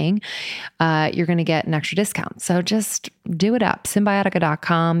anything, you're going to get an extra discount. So just do it up.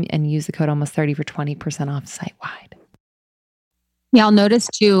 Symbiotica.com and use the code almost30 for 20% off site-wide. Yeah, I'll notice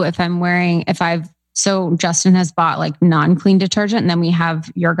too so Justin has bought like non-clean detergent, and then we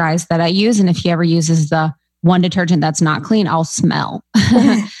have your guys that I use. And if he ever uses the one detergent that's not clean, I'll smell.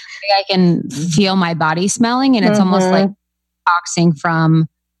 I can feel my body smelling, and it's almost like detoxing from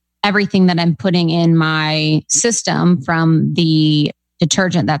everything that I'm putting in my system from the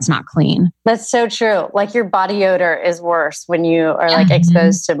detergent that's not clean. That's so true. Like your body odor is worse when you are like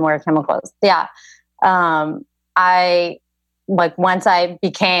exposed to more chemicals. Yeah. Once I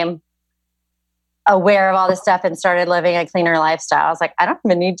became aware of all this stuff and started living a cleaner lifestyle. I was like, I don't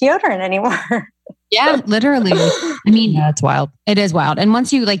even need deodorant anymore. Yeah, literally. I mean, yeah, it's wild. It is wild. And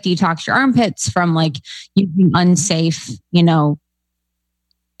once you like detox your armpits from like using unsafe,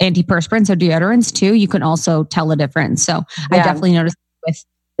 antiperspirants or deodorants too, you can also tell a difference. So I definitely noticed with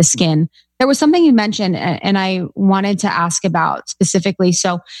the skin. There was something you mentioned and I wanted to ask about specifically.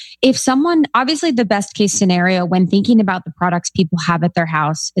 So if someone, obviously the best case scenario when thinking about the products people have at their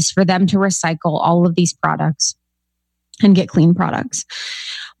house is for them to recycle all of these products and get clean products.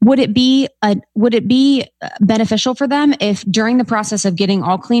 Would it be beneficial for them if during the process of getting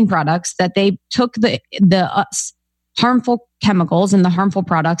all clean products that they took the harmful chemicals and the harmful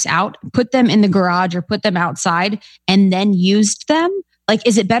products out, put them in the garage or put them outside and then used them? Like,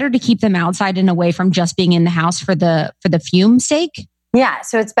 is it better to keep them outside and away from just being in the house for the fume sake? Yeah.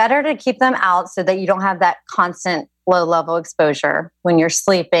 So it's better to keep them out so that you don't have that constant low level exposure when you're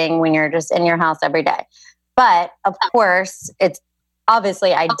sleeping, when you're just in your house every day. But of course, it's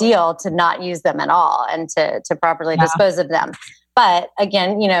obviously ideal to not use them at all and to properly dispose of them. But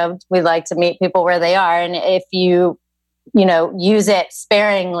again, we like to meet people where they are. And if you use it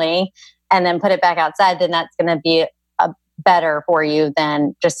sparingly and then put it back outside, then that's going to be better for you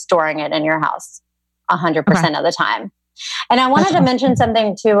than just storing it in your house 100% of the time. And I wanted to mention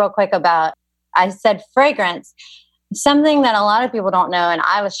something too real quick about, I said fragrance, something that a lot of people don't know. And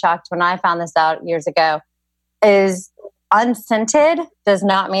I was shocked when I found this out years ago is unscented does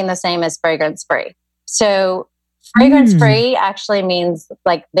not mean the same as fragrance free. So fragrance free actually means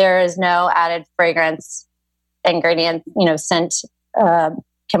like there is no added fragrance ingredients, scent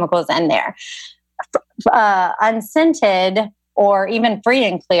chemicals in there. Unscented or even free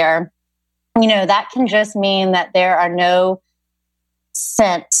and clear, that can just mean that there are no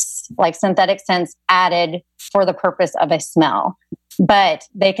scents, like synthetic scents added for the purpose of a smell. But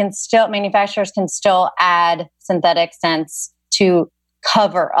manufacturers can still add synthetic scents to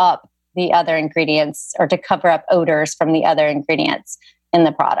cover up the other ingredients or to cover up odors from the other ingredients in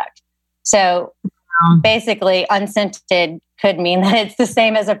the product. So basically, unscented could mean that it's the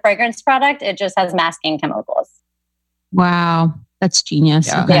same as a fragrance product. It just has masking chemicals. Wow. That's genius.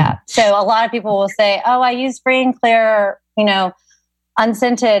 Yeah. Okay. Yeah. So a lot of people will say, oh, I use free and clear,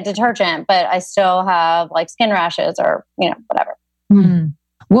 unscented detergent, but I still have like skin rashes or, whatever. Mm.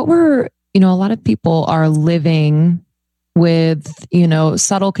 What were, a lot of people are living with,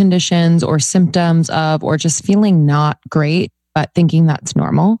 subtle conditions or symptoms of, or just feeling not great, but thinking that's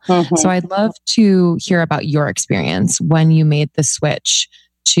normal. Mm-hmm. So I'd love to hear about your experience when you made the switch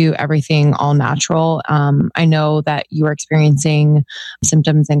to everything all natural. I know that you were experiencing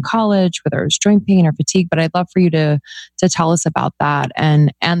symptoms in college, whether it was joint pain or fatigue, but I'd love for you to tell us about that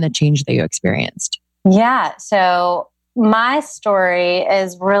and the change that you experienced. Yeah. So my story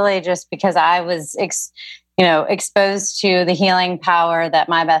is really just because I was, exposed to the healing power that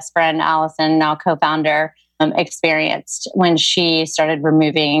my best friend, Allison, now co-founder, experienced when she started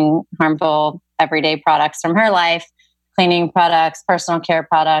removing harmful everyday products from her life, cleaning products, personal care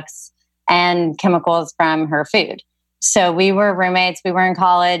products, and chemicals from her food. So we were roommates. We were in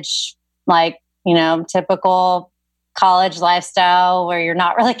college, typical college lifestyle where you're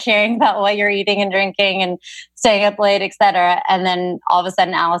not really caring about what you're eating and drinking and staying up late, et cetera. And then all of a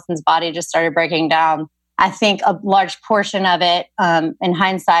sudden, Allison's body just started breaking down. I think a large portion of it, in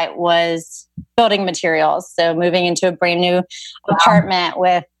hindsight, was building materials. So moving into a brand new apartment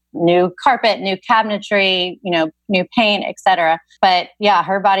with new carpet, new cabinetry, new paint, et cetera. But yeah,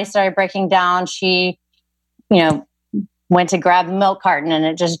 her body started breaking down. She, went to grab a milk carton and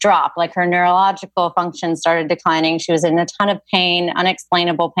it just dropped. Like her neurological function started declining. She was in a ton of pain,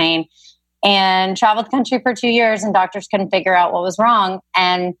 unexplainable pain, and traveled the country for 2 years and doctors couldn't figure out what was wrong.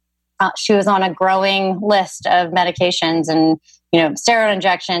 And she was on a growing list of medications and, steroid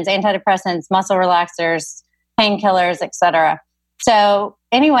injections, antidepressants, muscle relaxers, painkillers, et cetera. So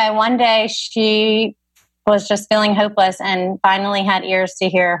anyway, one day she was just feeling hopeless and finally had ears to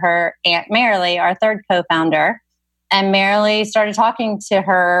hear her Aunt Marilee, our third co-founder. And Marilee started talking to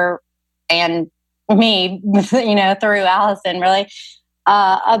her and me, through Allison, really,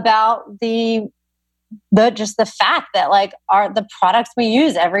 about the fact that the products we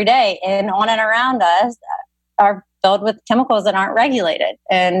use every day and on and around us are filled with chemicals that aren't regulated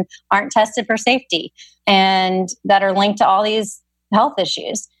and aren't tested for safety and that are linked to all these health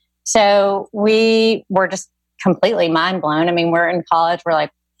issues. So we were just completely mind blown. I mean, we're in college. We're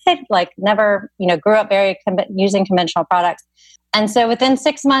never, grew up using conventional products. And so within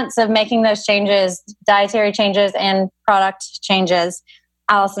 6 months of making those changes, dietary changes and product changes,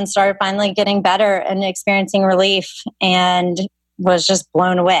 Allison started finally getting better and experiencing relief. And was just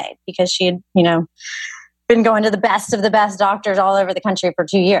blown away because she had, been going to the best of the best doctors all over the country for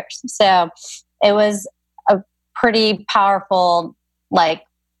 2 years. So it was a pretty powerful,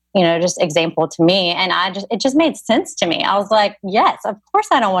 just example to me. And it just made sense to me. I was like, yes, of course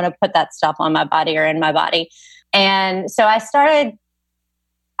I don't want to put that stuff on my body or in my body. And so I started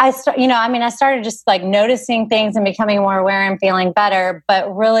just like noticing things and becoming more aware and feeling better.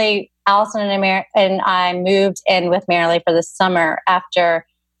 But really, Allison and I moved in with Marilee for the summer after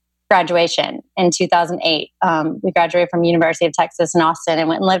graduation in 2008. We graduated from University of Texas in Austin and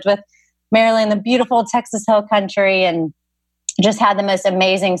went and lived with Marilee in the beautiful Texas Hill Country, and just had the most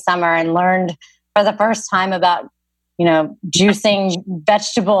amazing summer and learned for the first time about, juicing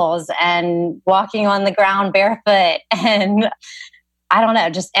vegetables and walking on the ground barefoot and I don't know,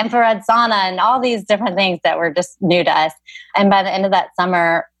 just infrared sauna and all these different things that were just new to us. And by the end of that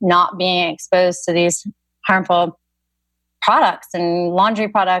summer, not being exposed to these harmful products and laundry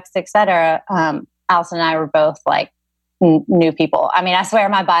products, et cetera, Allison and I were both like new people. I mean, I swear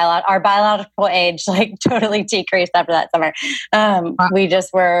our biological age like totally decreased after that summer. We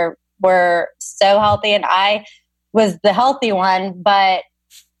just were so healthy, and I was the healthy one, but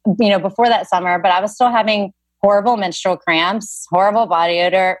before that summer, but I was still having horrible menstrual cramps, horrible body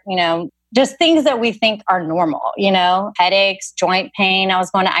odor, just things that we think are normal, headaches, joint pain. I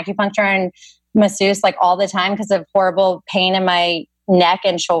was going to acupuncture and masseuse like all the time because of horrible pain in my neck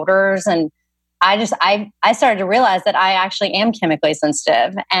and shoulders. And I started to realize that I actually am chemically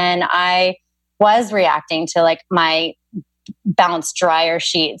sensitive, and I was reacting to like my bounce dryer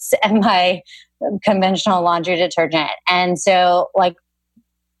sheets and my conventional laundry detergent. And so like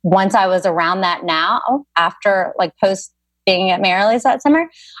once I was around that now, after like post being at Marilee's that summer,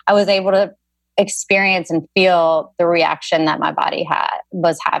 I was able to experience and feel the reaction that my body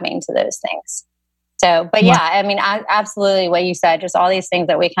was having to those things. So, but yeah, I mean, absolutely what you said, just all these things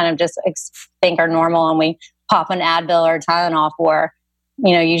that we kind of just think are normal and we pop an Advil or Tylenol for,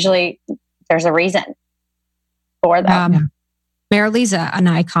 usually there's a reason for that. Marilee's an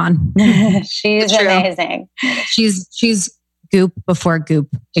icon. She's amazing. She's Goop before Goop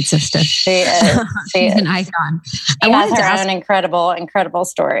existed. She is. She's an icon. She has her own incredible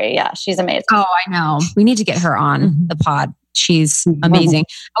story. Yeah, she's amazing. Oh, I know. We need to get her on the pod. She's amazing.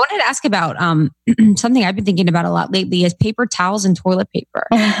 I wanted to ask about something I've been thinking about a lot lately is paper towels and toilet paper.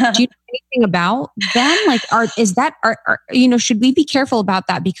 Do you know anything about them? Like, should we be careful about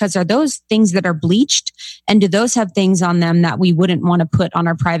that? Because are those things that are bleached, and do those have things on them that we wouldn't want to put on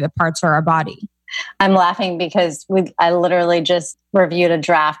our private parts or our body? I'm laughing because I literally just reviewed a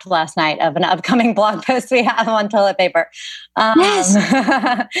draft last night of an upcoming blog post we have on toilet paper. Yes.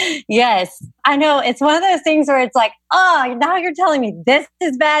 Yes. I know. It's one of those things where it's like, oh, now you're telling me this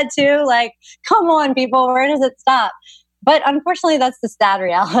is bad too? Like, come on, people, where does it stop? But unfortunately, that's the sad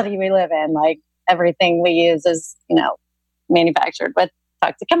reality we live in. Like, everything we use is, manufactured with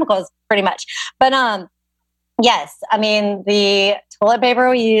toxic chemicals pretty much. But yes, I mean, the toilet paper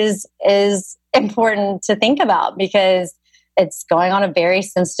we use is important to think about because it's going on a very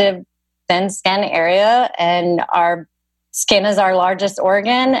sensitive, thin skin area, and our skin is our largest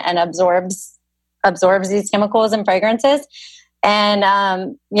organ and absorbs these chemicals and fragrances. And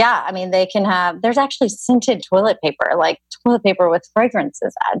I mean, there's actually scented toilet paper, like toilet paper with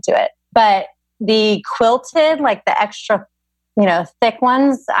fragrances added to it. But the quilted, like the extra, thick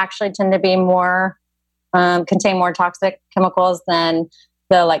ones actually tend to be more, contain more toxic chemicals than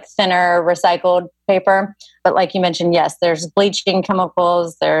the like thinner recycled paper. But like you mentioned, yes, there's bleaching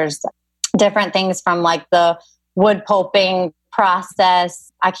chemicals. There's different things from like the wood pulping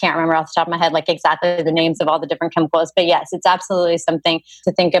process. I can't remember off the top of my head, like exactly the names of all the different chemicals, but yes, it's absolutely something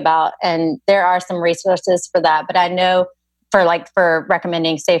to think about. And there are some resources for that, but I know for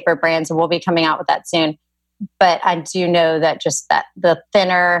recommending safer brands, and we'll be coming out with that soon. But I do know that just that the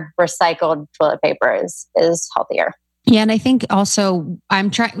thinner recycled toilet paper is healthier. Yeah. And I think also I'm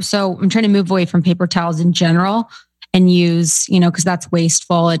trying to move away from paper towels in general and use, cause that's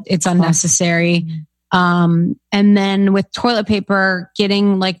wasteful. It's unnecessary. And then with toilet paper,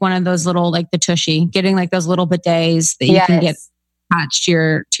 getting like one of those little, like the Tushy, getting like those little bidets that you can get attached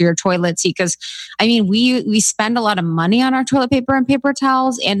to your toilet seat. Cause I mean, we spend a lot of money on our toilet paper and paper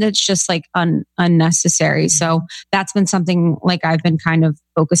towels, and it's just like unnecessary. So that's been something like I've been kind of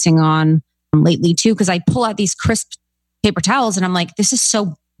focusing on lately too. Cause I pull out these crisp paper towels and I'm like, this is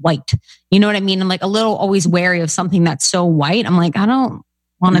so white. You know what I mean? I'm like a little always wary of something that's so white. I'm like, I don't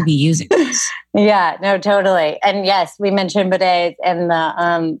want to be using this. Yeah, no, totally. And yes, we mentioned bidets in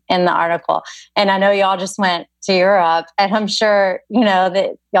the article. And I know y'all just went to Europe, and I'm sure,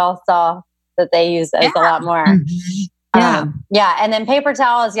 that y'all saw that they use those a lot more. Yeah. Yeah. And then paper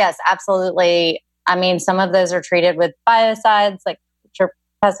towels, yes, absolutely. I mean, some of those are treated with biocides, like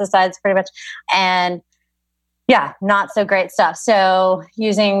pesticides pretty much. And yeah, not so great stuff. So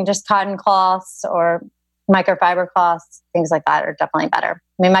using just cotton cloths or microfiber cloths, things like that are definitely better.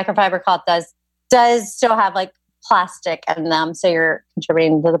 I mean, microfiber cloth does still have like plastic in them. So you're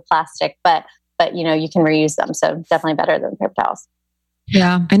contributing to the plastic, but you can reuse them. So definitely better than paper towels.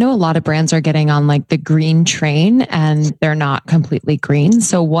 Yeah. I know a lot of brands are getting on like the green train and they're not completely green.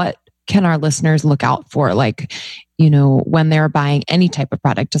 So what can our listeners look out for? Like, when they're buying any type of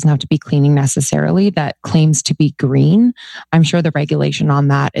product, doesn't have to be cleaning necessarily, that claims to be green. I'm sure the regulation on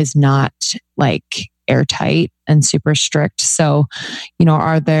that is not like airtight and super strict. So,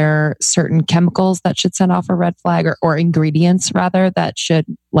 are there certain chemicals that should send off a red flag or ingredients rather that should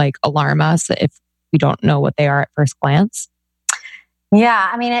like alarm us if we don't know what they are at first glance?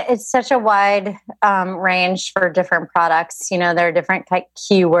 Yeah, I mean, it's such a wide range for different products. There are different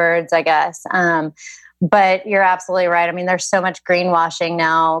keywords, I guess. But you're absolutely right. I mean, there's so much greenwashing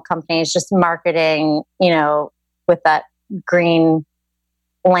now, companies just marketing, with that green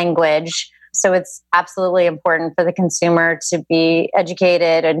language. So it's absolutely important for the consumer to be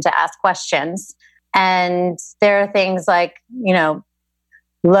educated and to ask questions. And there are things like, low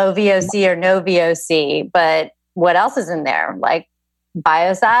VOC or no VOC, but what else is in there? Like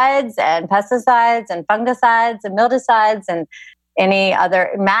biocides and pesticides and fungicides and mildicides and any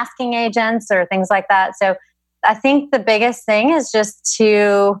other masking agents or things like that. So I think the biggest thing is just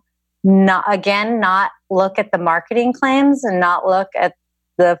to not look at the marketing claims and not look at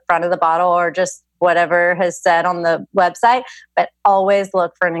the front of the bottle or just whatever has said on the website, but always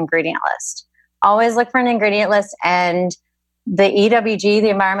look for an ingredient list. Always look for an ingredient list. And the EWG, the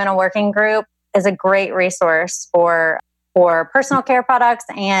Environmental Working Group, is a great resource for personal care products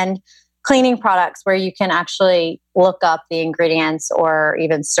and cleaning products where you can actually look up the ingredients or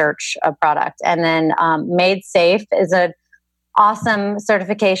even search a product. And then Made Safe is an awesome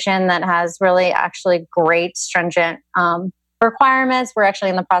certification that has really actually great stringent requirements. We're actually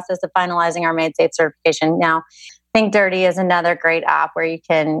in the process of finalizing our Made Safe certification now. Think Dirty is another great app where you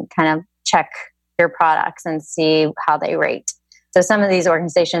can kind of check your products and see how they rate. So some of these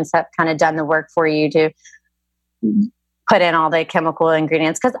organizations have kind of done the work for you to put in all the chemical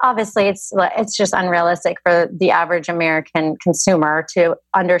ingredients, because obviously it's just unrealistic for the average American consumer to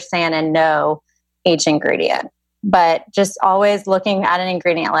understand and know each ingredient. But just always looking at an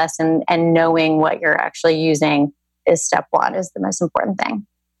ingredient list and knowing what you're actually using is step one, is the most important thing.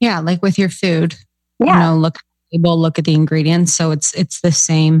 Yeah, like with your food. Yeah. Look at the ingredients. So it's the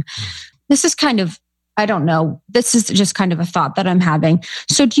same. This is kind of, I don't know. This is just kind of a thought that I'm having.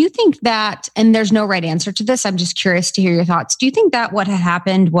 So do you think that, and there's no right answer to this, I'm just curious to hear your thoughts. Do you think that what had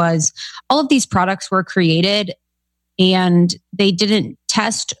happened was all of these products were created and they didn't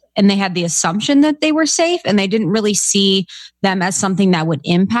test and they had the assumption that they were safe and they didn't really see them as something that would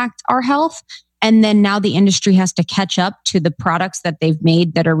impact our health? And then now the industry has to catch up to the products that they've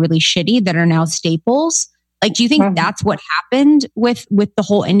made that are really shitty, that are now staples. Like, do you think that's what happened with the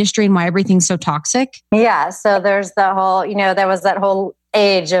whole industry and why everything's so toxic? Yeah. So there's the whole, there was that whole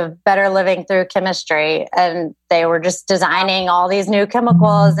age of better living through chemistry, and they were just designing all these new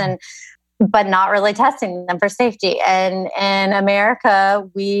chemicals but not really testing them for safety. And in America,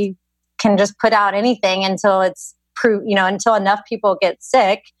 we can just put out anything until it's until enough people get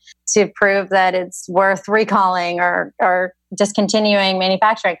sick to prove that it's worth recalling or discontinuing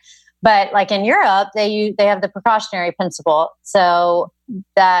manufacturing. But like in Europe, they have the precautionary principle. So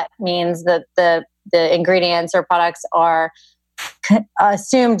that means that the ingredients or products are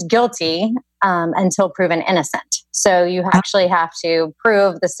assumed guilty until proven innocent. So you actually have to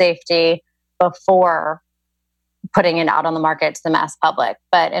prove the safety before putting it out on the market to the mass public.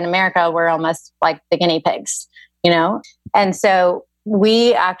 But in America, we're almost like the guinea pigs, And so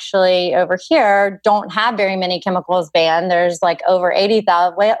we actually over here don't have very many chemicals banned. There's like over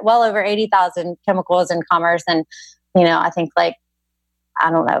 80,000, well over 80,000 chemicals in commerce. And, I think I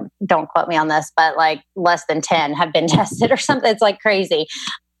don't know, don't quote me on this, but like less than 10 have been tested or something. It's like crazy.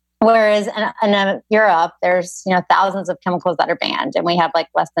 Whereas in Europe, there's, thousands of chemicals that are banned, and we have like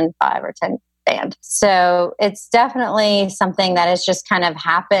less than 5 or 10 banned. So it's definitely something that has just kind of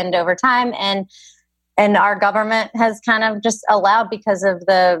happened over time. And our government has kind of just allowed because of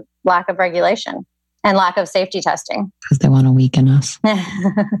the lack of regulation and lack of safety testing. Because they want to weaken us.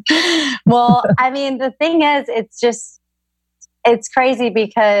 Well, I mean, the thing is, it's crazy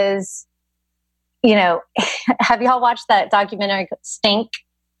because, have y'all watched that documentary Stink?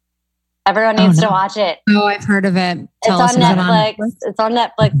 Everyone needs to watch it. Oh, I've heard of it. It's on Netflix. It's on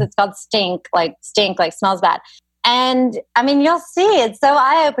Netflix. It's called Stink, like smells bad. And I mean, you'll see, it's so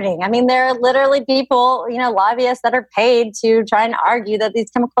eye-opening. I mean, there are literally people, lobbyists that are paid to try and argue that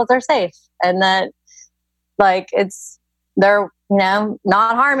these chemicals are safe and that they're,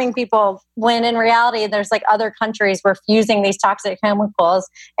 not harming people, when in reality, there's like other countries refusing these toxic chemicals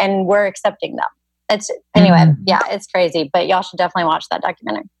and we're accepting them. It's crazy, but y'all should definitely watch that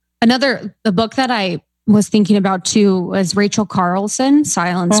documentary. The book that I was thinking about too was Rachel Carlson,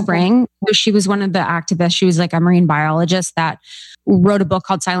 Silent Spring. She was one of the activists. She was like a marine biologist that wrote a book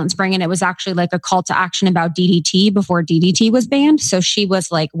called Silent Spring. And it was actually like a call to action about DDT before DDT was banned. So she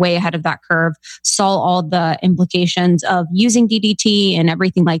was like way ahead of that curve, saw all the implications of using DDT and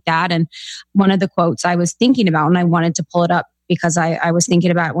everything like that. And one of the quotes I was thinking about, and I wanted to pull it up because I was thinking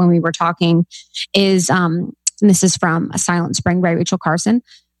about it when we were talking, is, and this is from Silent Spring by Rachel Carson.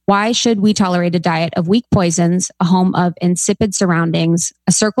 Why should we tolerate a diet of weak poisons, a home of insipid surroundings,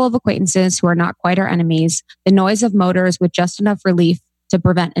 a circle of acquaintances who are not quite our enemies, the noise of motors with just enough relief to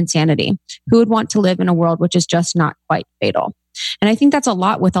prevent insanity? Who would want to live in a world which is just not quite fatal? And I think that's a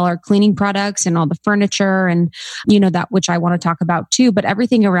lot with all our cleaning products and all the furniture and, that which I want to talk about too. But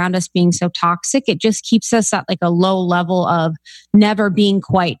everything around us being so toxic, it just keeps us at like a low level of never being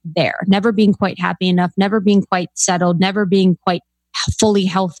quite there, never being quite happy enough, never being quite settled, never being quite fully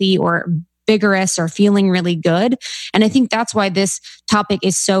healthy or vigorous or feeling really good. And I think that's why this topic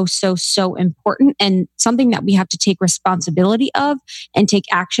is so, so, so important and something that we have to take responsibility of and take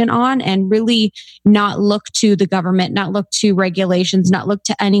action on and really not look to the government, not look to regulations, not look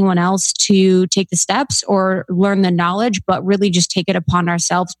to anyone else to take the steps or learn the knowledge, but really just take it upon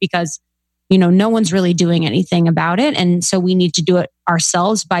ourselves because, no one's really doing anything about it. And so we need to do it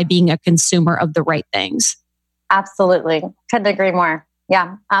ourselves by being a consumer of the right things. Absolutely. Couldn't agree more.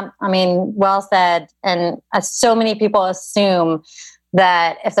 Yeah. Well said. And so many people assume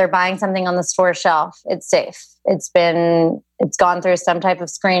that if they're buying something on the store shelf, it's safe. It's gone through some type of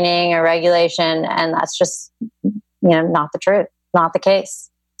screening or regulation. And that's just, not the truth, not the case.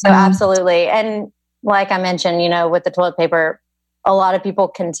 So absolutely. And like I mentioned, with the toilet paper, a lot of people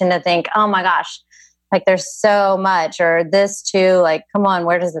can tend to think, oh my gosh, like there's so much, or this too, like, come on,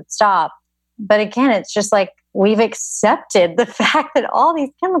 where does it stop? But again, it's just like, we've accepted the fact that all these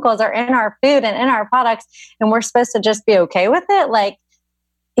chemicals are in our food and in our products, and we're supposed to just be okay with it. Like,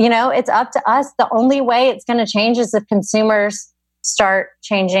 it's up to us. The only way it's going to change is if consumers start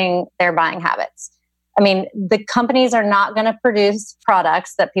changing their buying habits. I mean, the companies are not going to produce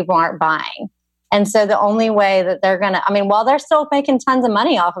products that people aren't buying. And so the only way that they're going to, while they're still making tons of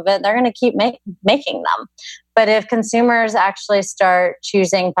money off of it, they're going to keep making them. But if consumers actually start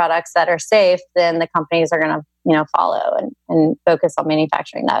choosing products that are safe, then the companies are going to, follow and focus on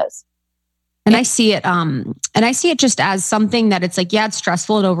manufacturing those. And I see it just as something that it's like, yeah, it's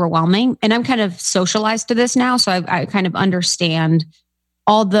stressful and overwhelming. And I'm kind of socialized to this now. So I kind of understand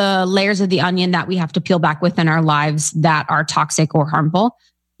all the layers of the onion that we have to peel back within our lives that are toxic or harmful,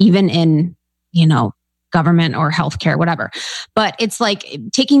 even in, government or healthcare, whatever. But it's like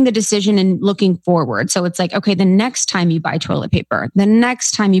taking the decision and looking forward. So it's like, okay, the next time you buy toilet paper, the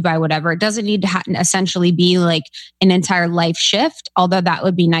next time you buy whatever, it doesn't need to essentially be like an entire life shift, although that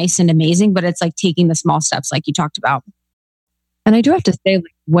would be nice and amazing, but it's like taking the small steps like you talked about. And I do have to say, like,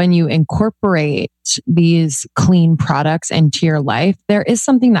 when you incorporate these clean products into your life, there is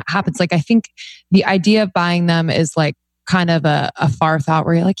something that happens. Like, I think the idea of buying them is like kind of a far thought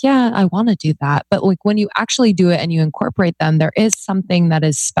where you're like, yeah, I want to do that. But like when you actually do it and you incorporate them, there is something that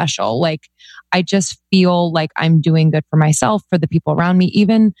is special. Like, I just feel like I'm doing good for myself, for the people around me.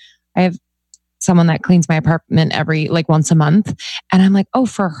 Even I have someone that cleans my apartment once a month. And I'm like, oh,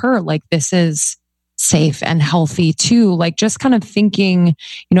 for her, like this is safe and healthy too. Like just kind of thinking,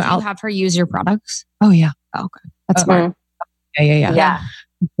 I'll have her use your products. Oh yeah. Oh, okay. That's smart. Yeah.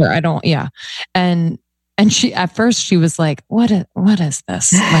 I don't. Yeah. And she, at first she was like, what is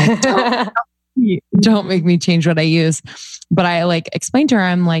this? Like, don't make me change what I use. But I like explained to her,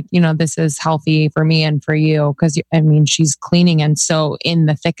 I'm like, this is healthy for me and for you. Cause she's cleaning and so in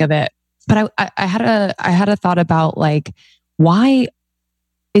the thick of it. But I had a thought about like, why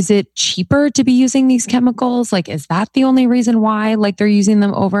is it cheaper to be using these chemicals? Like, is that the only reason why like they're using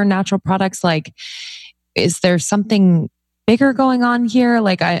them over natural products? Like, is there something bigger going on here?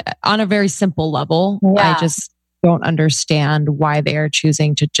 Like on a very simple level, I just don't understand why they are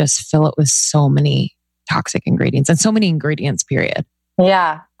choosing to just fill it with so many toxic ingredients and so many ingredients, period.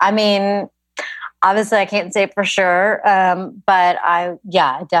 Yeah. Obviously I can't say for sure. But I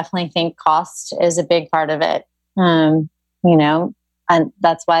definitely think cost is a big part of it. And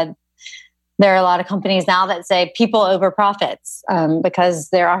that's why there are a lot of companies now that say people over profits, because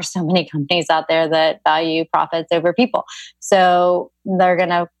there are so many companies out there that value profits over people. So they're going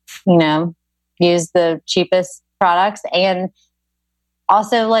to, use the cheapest products. And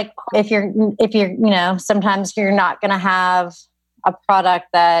also, like, if you're, sometimes you're not going to have a product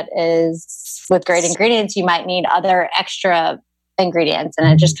that is with great ingredients, you might need other extra ingredients, and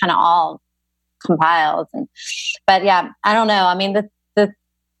it just kind of all compiles. But yeah, I don't know. I mean,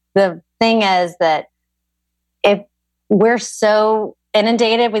 the thing is that if we're so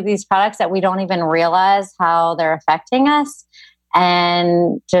inundated with these products that we don't even realize how they're affecting us,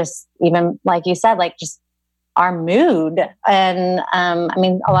 and just even like you said, like just our mood. And I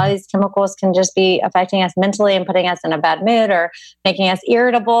mean, a lot of these chemicals can just be affecting us mentally and putting us in a bad mood or making us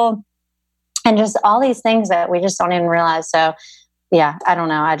irritable, and just all these things that we just don't even realize. So yeah, I don't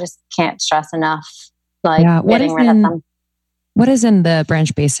know. I just can't stress enough, like, getting rid of them. What is in the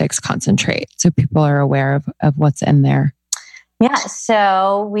Branch Basics concentrate, so people are aware of what's in there? Yeah,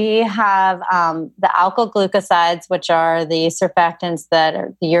 so we have the alkyl glucosides, which are the surfactants that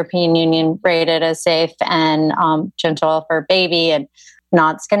are the European Union rated as safe and gentle for baby and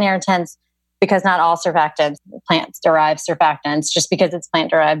not skin irritants, because not all surfactants, plant-derived surfactants, just because it's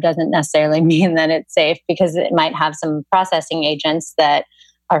plant-derived doesn't necessarily mean that it's safe, because it might have some processing agents that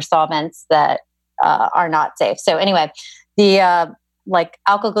are solvents that are not safe. So anyway, the like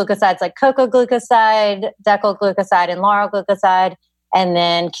alkyl glucosides like cocoa glucoside, decyl glucoside, and laurel glucoside, and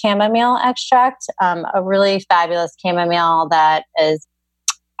then chamomile extract, a really fabulous chamomile that is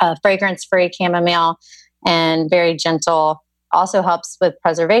fragrance-free chamomile and very gentle, also helps with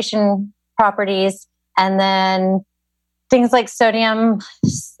preservation properties. And then things like sodium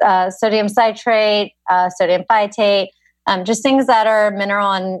citrate, sodium phytate, just things that are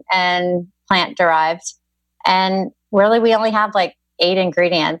mineral and plant derived. And really, we only have like 8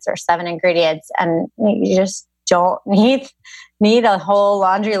 ingredients or 7 ingredients, and you just don't need a whole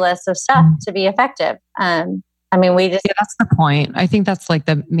laundry list of stuff to be effective. I mean, that's the point. I think that's like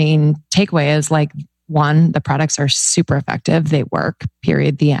the main takeaway is like, one, the products are super effective. They work,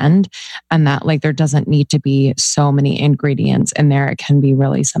 period, the end. And that like there doesn't need to be so many ingredients in there. It can be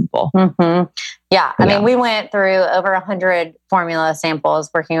really simple. Mm-hmm. Yeah. I mean, we went through over 100 formula samples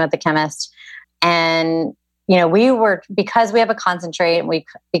working with the chemist, and because we have a concentrate, and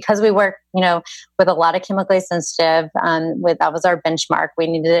because we work, with a lot of chemically sensitive, that was our benchmark. We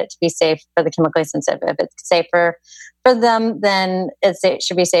needed it to be safe for the chemically sensitive. If it's safe for them, then it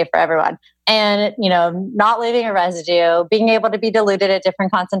should be safe for everyone. And, not leaving a residue, being able to be diluted at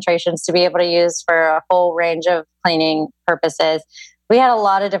different concentrations to be able to use for a whole range of cleaning purposes. We had a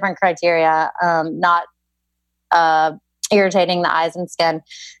lot of different criteria, not irritating the eyes and skin.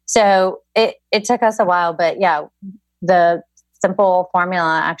 So it took us a while, but yeah, the simple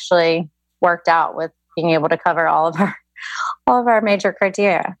formula actually worked out with being able to cover all of our major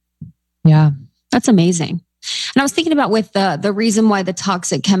criteria. Yeah, that's amazing. And I was thinking about with the reason why the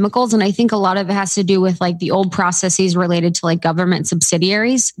toxic chemicals, and I think a lot of it has to do with like the old processes related to like government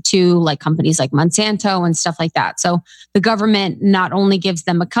subsidiaries to like companies like Monsanto and stuff like that. So the government not only gives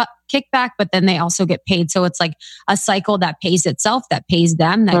them a kickback, but then they also get paid. So it's like a cycle that pays itself, that pays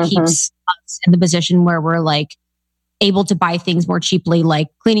them, that keeps us in the position where we're like able to buy things more cheaply, like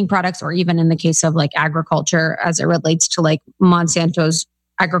cleaning products, or even in the case of like agriculture as it relates to like Monsanto's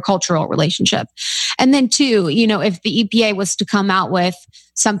agricultural relationship. And then two, if the EPA was to come out with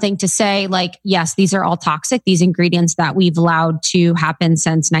something to say like, yes, these are all toxic, these ingredients that we've allowed to happen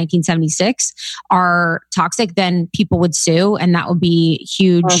since 1976 are toxic, then people would sue, and that would be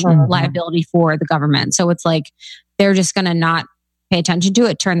huge liability for the government. So it's like, they're just going to not pay attention to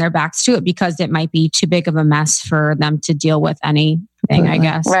it, turn their backs to it, because it might be too big of a mess for them to deal with anything, I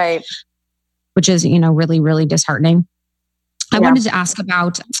guess. Right. Which is, really, really disheartening. I wanted to ask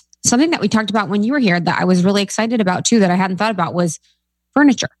about something that we talked about when you were here that I was really excited about too, that I hadn't thought about, was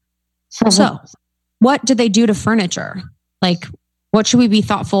furniture. So what do they do to furniture? Like, what should we be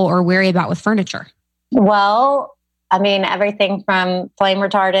thoughtful or wary about with furniture? Well, I mean, everything from flame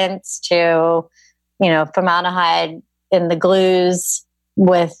retardants to, formaldehyde in the glues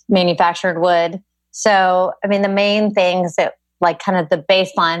with manufactured wood. So, I mean, the main things that like kind of the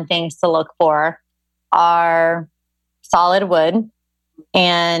baseline things to look for are solid wood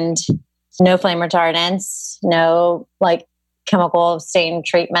and no flame retardants, no like chemical stain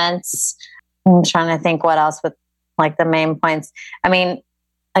treatments. I'm trying to think what else with like the main points. I mean,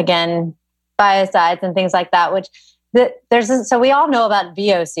 again, biocides and things like that, which so we all know about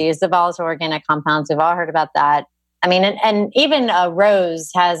VOCs, the volatile organic compounds. We've all heard about that. I mean, and even a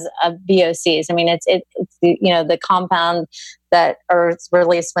rose has a VOCs. I mean, it's the compound that is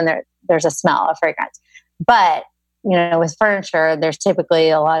released when there's a smell, a fragrance. But with furniture, there's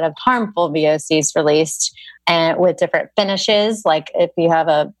typically a lot of harmful VOCs released, and with different finishes, like if you have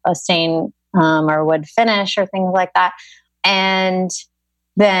a stain or wood finish or things like that. And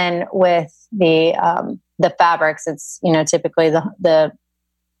then with the fabrics, it's typically the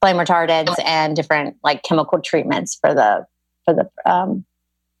flame retardants and different like chemical treatments for the the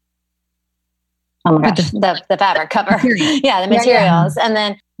fabric cover. Yeah, the materials. Yeah. And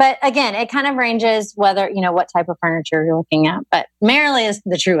then, but again, it kind of ranges whether, what type of furniture you're looking at. But Marilee is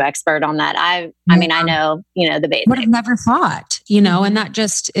the true expert on that. I mean, I know, the basics. Would have never thought, and that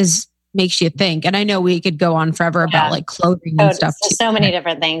just makes you think. And I know we could go on forever about like clothing and stuff. So many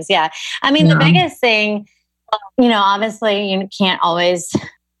different things. Yeah. I mean, the biggest thing, obviously you can't always,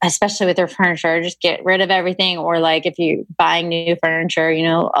 especially with your furniture, just get rid of everything. Or like if you're buying new furniture,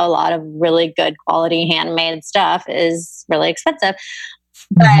 a lot of really good quality handmade stuff is really expensive.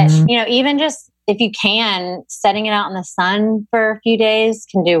 But, even just if you can, setting it out in the sun for a few days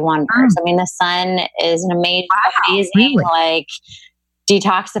can do wonders. I mean, the sun is an amazing like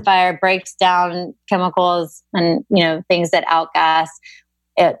detoxifier, breaks down chemicals and, things that outgas.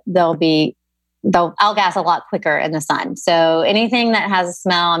 They'll outgas a lot quicker in the sun. So anything that has a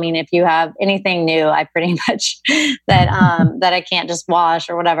smell, I mean, if you have anything new, I pretty much that I can't just wash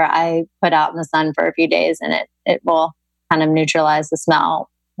or whatever, I put out in the sun for a few days and it will kind of neutralize the smell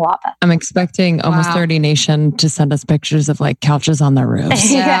a lot better. I'm expecting Almost 30 Nation to send us pictures of like couches on their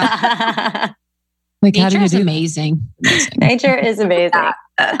roofs. Yeah. Like, how do you do? Amazing. Nature is amazing.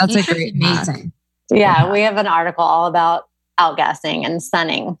 That's a great amazing. Yeah, we have an article all about outgassing and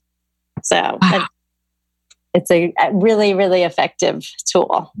sunning. So it's a really, really effective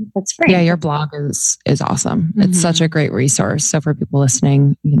tool. It's free. Yeah, your blog is awesome. Mm-hmm. It's such a great resource. So for people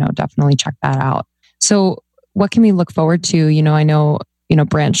listening, definitely check that out. So what can we look forward to? I know,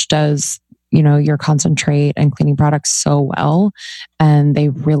 Branch does, your concentrate and cleaning products so well, and they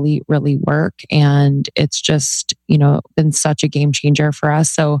really, really work. And it's just, been such a game changer for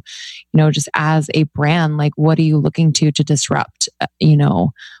us. So, just as a brand, like, what are you looking to disrupt,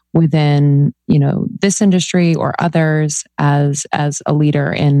 within, this industry or others as a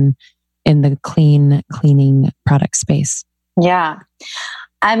leader in the cleaning product space? Yeah.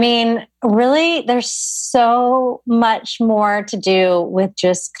 I mean, really, there's so much more to do with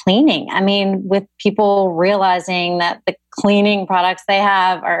just cleaning. I mean, with people realizing that the cleaning products they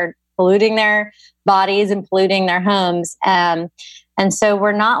have are polluting their bodies and polluting their homes. And so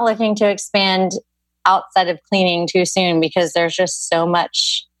we're not looking to expand outside of cleaning too soon because there's just so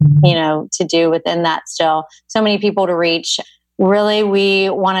much, to do within that still. So many people to reach. Really, we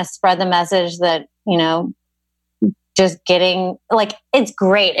want to spread the message that, just getting, like, it's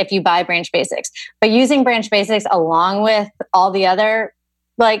great if you buy Branch Basics, but using Branch Basics along with all the other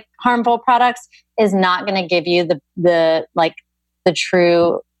like harmful products is not going to give you the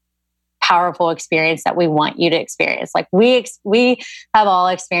true powerful experience that we want you to experience. Like we have all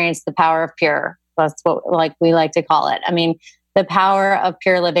experienced the power of pure. That's what we like to call it. I mean, the power of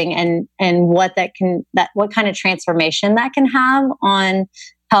pure living and what what kind of transformation that can have on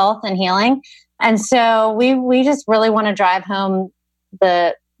health and healing. And so we just really want to drive home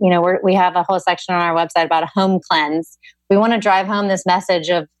we have a whole section on our website about a home cleanse. We want to drive home this message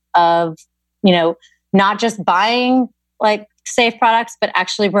of not just buying like safe products, but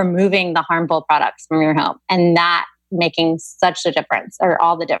actually removing the harmful products from your home, and that making such a difference, or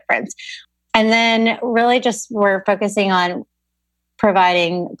all the difference. And then really just we're focusing on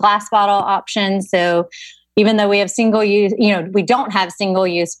providing glass bottle options. So even though we have single-use, we don't have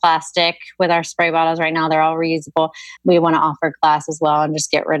single-use plastic with our spray bottles right now. They're all reusable. We want to offer glass as well and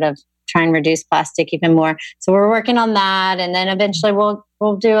just try and reduce plastic even more. So we're working on that. And then eventually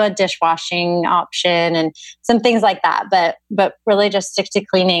we'll do a dishwashing option and some things like that. But really just stick to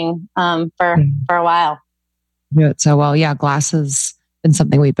cleaning for a while. Do it so well. Yeah, glass has been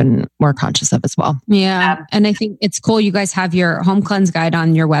something we've been more conscious of as well. Yeah. And I think it's cool. You guys have your home cleanse guide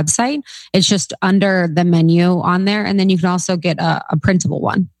on your website. It's just under the menu on there. And then you can also get a printable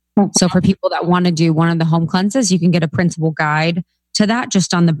one. Mm-hmm. So for people that want to do one of the home cleanses, you can get a printable guide to that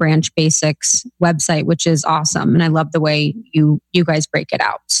just on the Branch Basics website, which is awesome. And I love the way you guys break it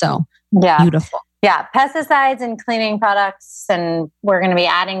out. So beautiful. Yeah. Pesticides and cleaning products. And we're going to be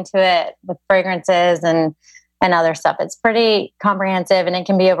adding to it with fragrances and other stuff. It's pretty comprehensive and it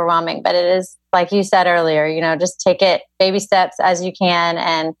can be overwhelming, but it is, like you said earlier, just take it baby steps as you can.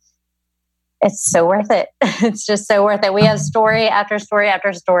 And it's so worth it. It's just so worth it. We have story after story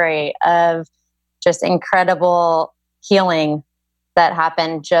after story of just incredible healing that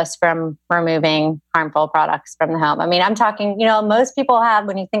happen just from removing harmful products from the home. I mean, I'm talking, most people have,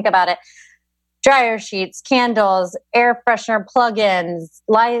 when you think about it, dryer sheets, candles, air freshener plugins,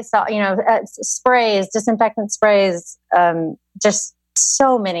 Lysol, sprays, disinfectant sprays, just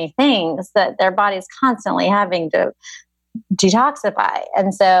so many things that their body's constantly having to detoxify.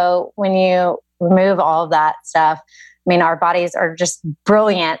 And so when you remove all of that stuff, I mean, our bodies are just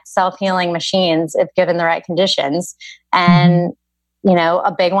brilliant self-healing machines if given the right conditions. And,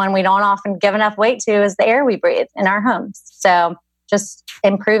 a big one we don't often give enough weight to is the air we breathe in our homes. So just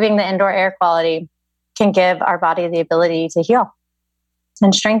improving the indoor air quality can give our body the ability to heal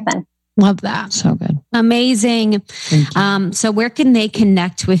and strengthen. Love that. So good. Amazing. So where can they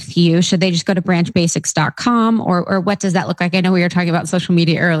connect with you? Should they just go to branchbasics.com or what does that look like? I know we were talking about social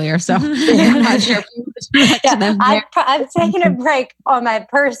media earlier, so I'm not sure. I've taken a break on my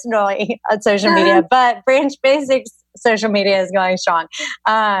personal social media, but Branch Basics social media is going strong.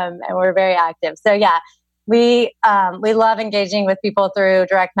 And we're very active. So yeah, we love engaging with people through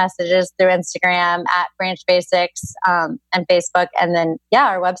direct messages through Instagram at Branch Basics and Facebook. And then,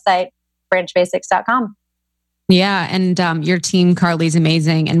 our website, branchbasics.com. Yeah. And your team, Carly's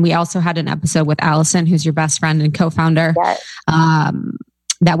amazing. And we also had an episode with Allison, who's your best friend and co-founder,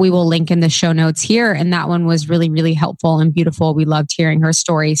 that we will link in the show notes here. And that one was really, really helpful and beautiful. We loved hearing her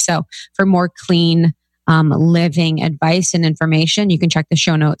story. So for more clean living advice and information, you can check the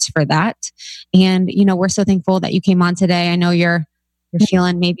show notes for that. And, we're so thankful that you came on today. I know you're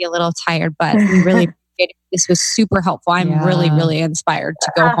feeling maybe a little tired, but we really appreciate it. This was super helpful. I'm really, really inspired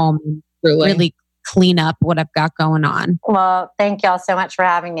to go home and really clean up what I've got going on. Well, thank y'all so much for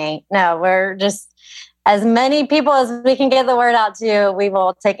having me. No, we're just as many people as we can get the word out to. We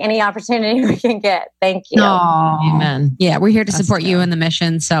will take any opportunity we can get. Thank you. Oh, amen. Yeah, we're here to support you in the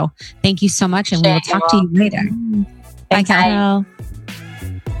mission. So thank you so much. And we will talk to you later. Bye, Cal.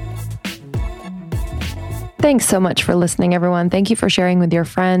 Thanks so much for listening, everyone. Thank you for sharing with your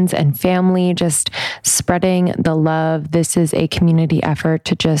friends and family, just spreading the love. This is a community effort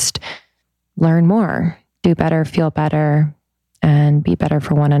to just learn more, do better, feel better, and be better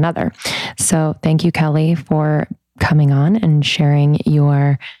for one another. So thank you, Kelly, for coming on and sharing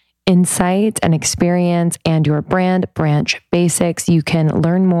your insight and experience and your brand, Branch Basics. You can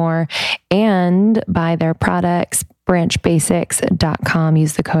learn more and buy their products, branchbasics.com.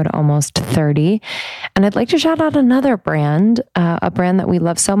 Use the code almost30. And I'd like to shout out another brand, a brand that we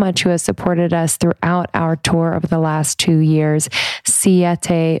love so much, who has supported us throughout our tour over the last 2 years,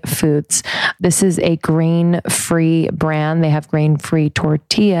 Siete Foods. This is a grain-free brand. They have grain-free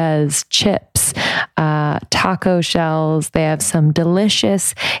tortillas, chips, taco shells. They have some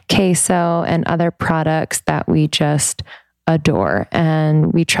delicious queso and other products that we just adore,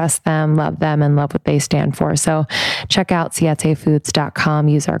 and we trust them, love them, and love what they stand for. So check out sietefoods.com.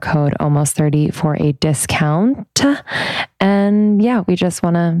 Use our code almost30 for a discount. And we just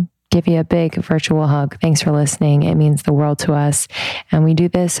want to give you a big virtual hug. Thanks for listening. It means the world to us. And we do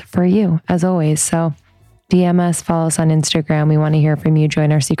this for you, as always. So DM us, follow us on Instagram. We want to hear from you.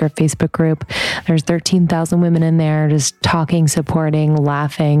 Join our secret Facebook group. There's 13,000 women in there just talking, supporting,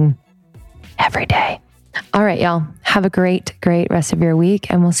 laughing every day. All right, y'all. Have a great, great rest of your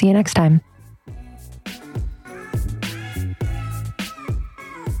week, and we'll see you next time.